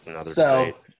 Yeah, that's another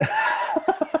debate.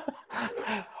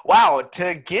 Wow,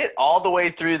 to get all the way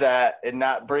through that and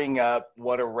not bring up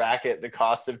what a racket the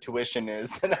cost of tuition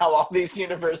is and how all these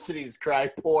universities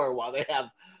cry poor while they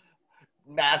have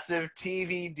massive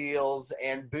TV deals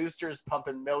and boosters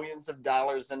pumping millions of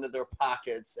dollars into their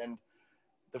pockets and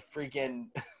the freaking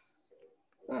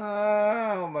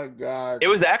oh my God. It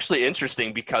was actually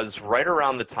interesting because right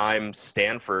around the time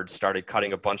Stanford started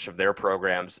cutting a bunch of their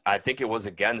programs, I think it was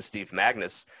again Steve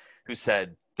Magnus who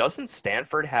said, doesn't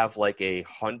Stanford have like a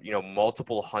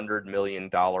multiple $100 million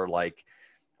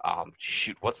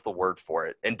what's the word for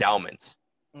it? Endowment.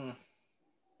 Mm.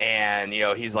 And,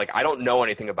 he's like, I don't know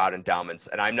anything about endowments,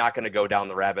 and I'm not going to go down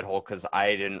the rabbit hole because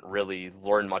I didn't really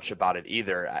learn much about it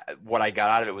either. What I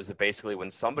got out of it was that basically when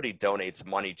somebody donates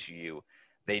money to you,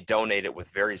 they donate it with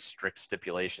very strict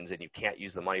stipulations, and you can't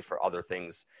use the money for other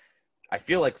things. I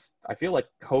feel like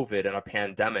COVID and a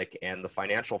pandemic and the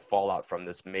financial fallout from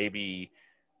this maybe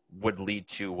would lead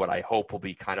to what I hope will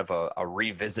be kind of a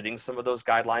revisiting some of those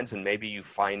guidelines, and maybe you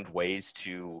find ways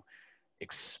to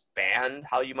expand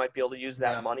how you might be able to use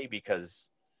that money,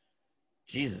 because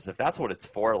Jesus, if that's what it's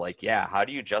for, how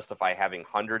do you justify having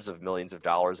hundreds of millions of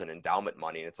dollars in endowment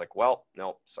money? And it's like, well,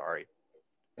 no, sorry.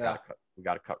 We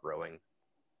got to cut rowing.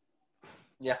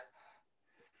 Yeah.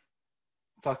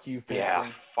 Fuck you, fancy. Yeah,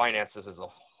 finances is a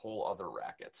whole other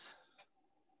racket.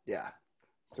 Yeah.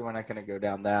 So we're not going to go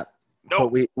down that.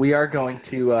 Nope. But we are going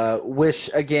to wish,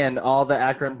 again, all the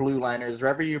Akron Blue Liners,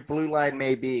 wherever your blue line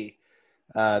may be,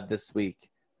 this week.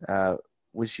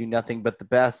 Wish you nothing but the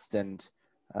best, and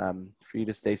for you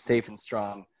to stay safe and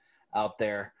strong out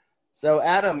there. So,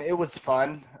 Adam, it was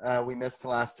fun. We missed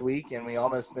last week, and we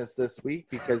almost missed this week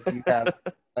because you have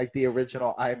like the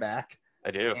original iMac.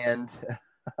 I do. And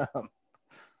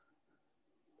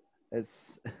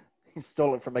he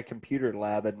stole it from a computer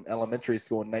lab in elementary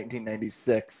school in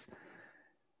 1996.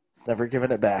 He's never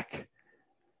given it back.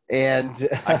 And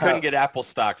I couldn't get Apple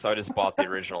stock, so I just bought the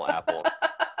original Apple.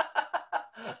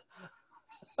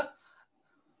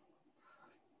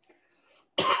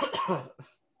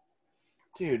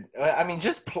 Dude, I mean,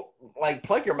 just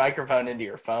plug your microphone into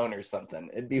your phone or something.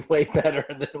 It'd be way better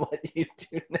than what you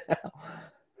do now.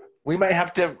 We might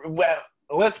have to,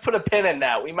 let's put a pin in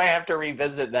that. We might have to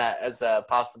revisit that as a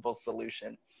possible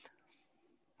solution.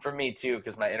 For me, too,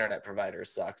 because my internet provider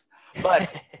sucks.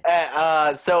 But,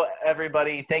 so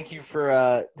everybody, thank you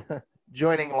for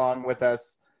joining along with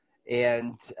us.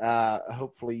 And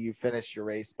hopefully you finish your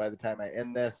race by the time I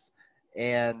end this.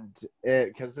 And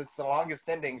because it's the longest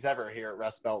endings ever here at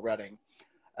Rust Belt Running.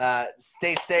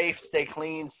 Stay safe, stay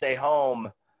clean, stay home.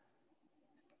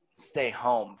 Stay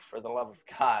home, for the love of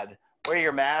God. Wear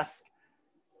your mask.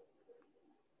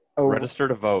 Register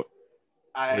to vote,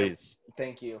 please.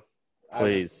 Thank you.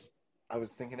 Please. I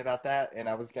was thinking about that, and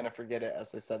I was going to forget it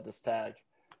as I said this tag.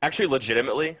 Actually,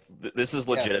 legitimately, this is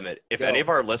legitimate. Yes, if any of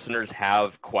our listeners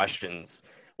have questions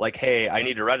like, hey, I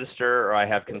need to register, or I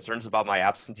have concerns about my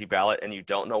absentee ballot, and you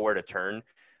don't know where to turn,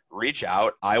 reach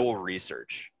out. I will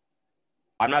research.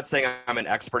 I'm not saying I'm an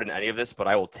expert in any of this, but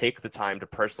I will take the time to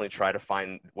personally try to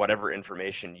find whatever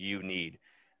information you need.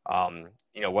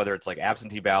 Whether it's like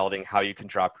absentee balloting, how you can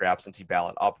drop your absentee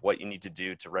ballot up, what you need to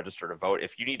do to register to vote.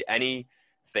 If you need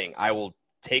anything, I will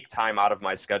take time out of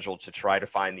my schedule to try to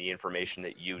find the information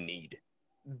that you need.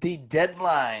 The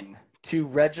deadline to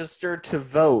register to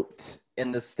vote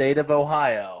in the state of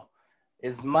Ohio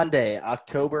is Monday,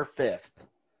 October 5th.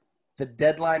 The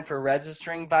deadline for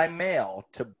registering by mail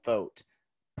to vote,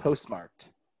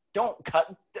 postmarked. Fuck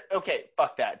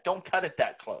that. Don't cut it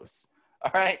that close.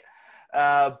 All right?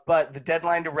 But the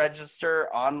deadline to register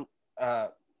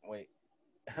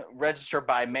register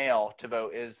by mail to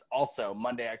vote is also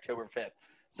Monday, October 5th.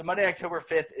 So Monday, October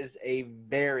 5th is a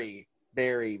very,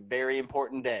 very, very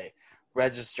important day.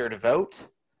 Register to vote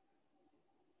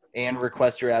and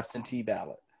request your absentee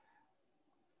ballot.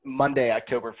 Monday,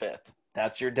 October 5th.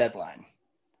 That's your deadline.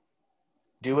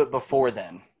 Do it before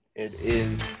then. It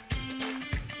is,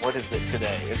 what is it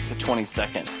today? It's the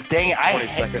 22nd. Dang it.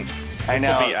 22nd. I know.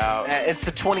 This will be out. It's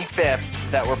the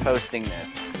 25th that we're posting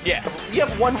this. Yeah. You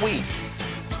have 1 week.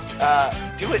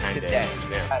 Do it 9 today.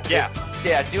 days.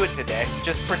 Yeah, do it today.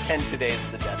 Just pretend today's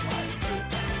the deadline.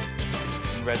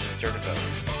 And register to vote.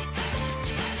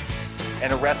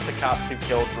 And arrest the cops who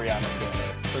killed Breonna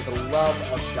Taylor. For the love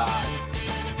of God.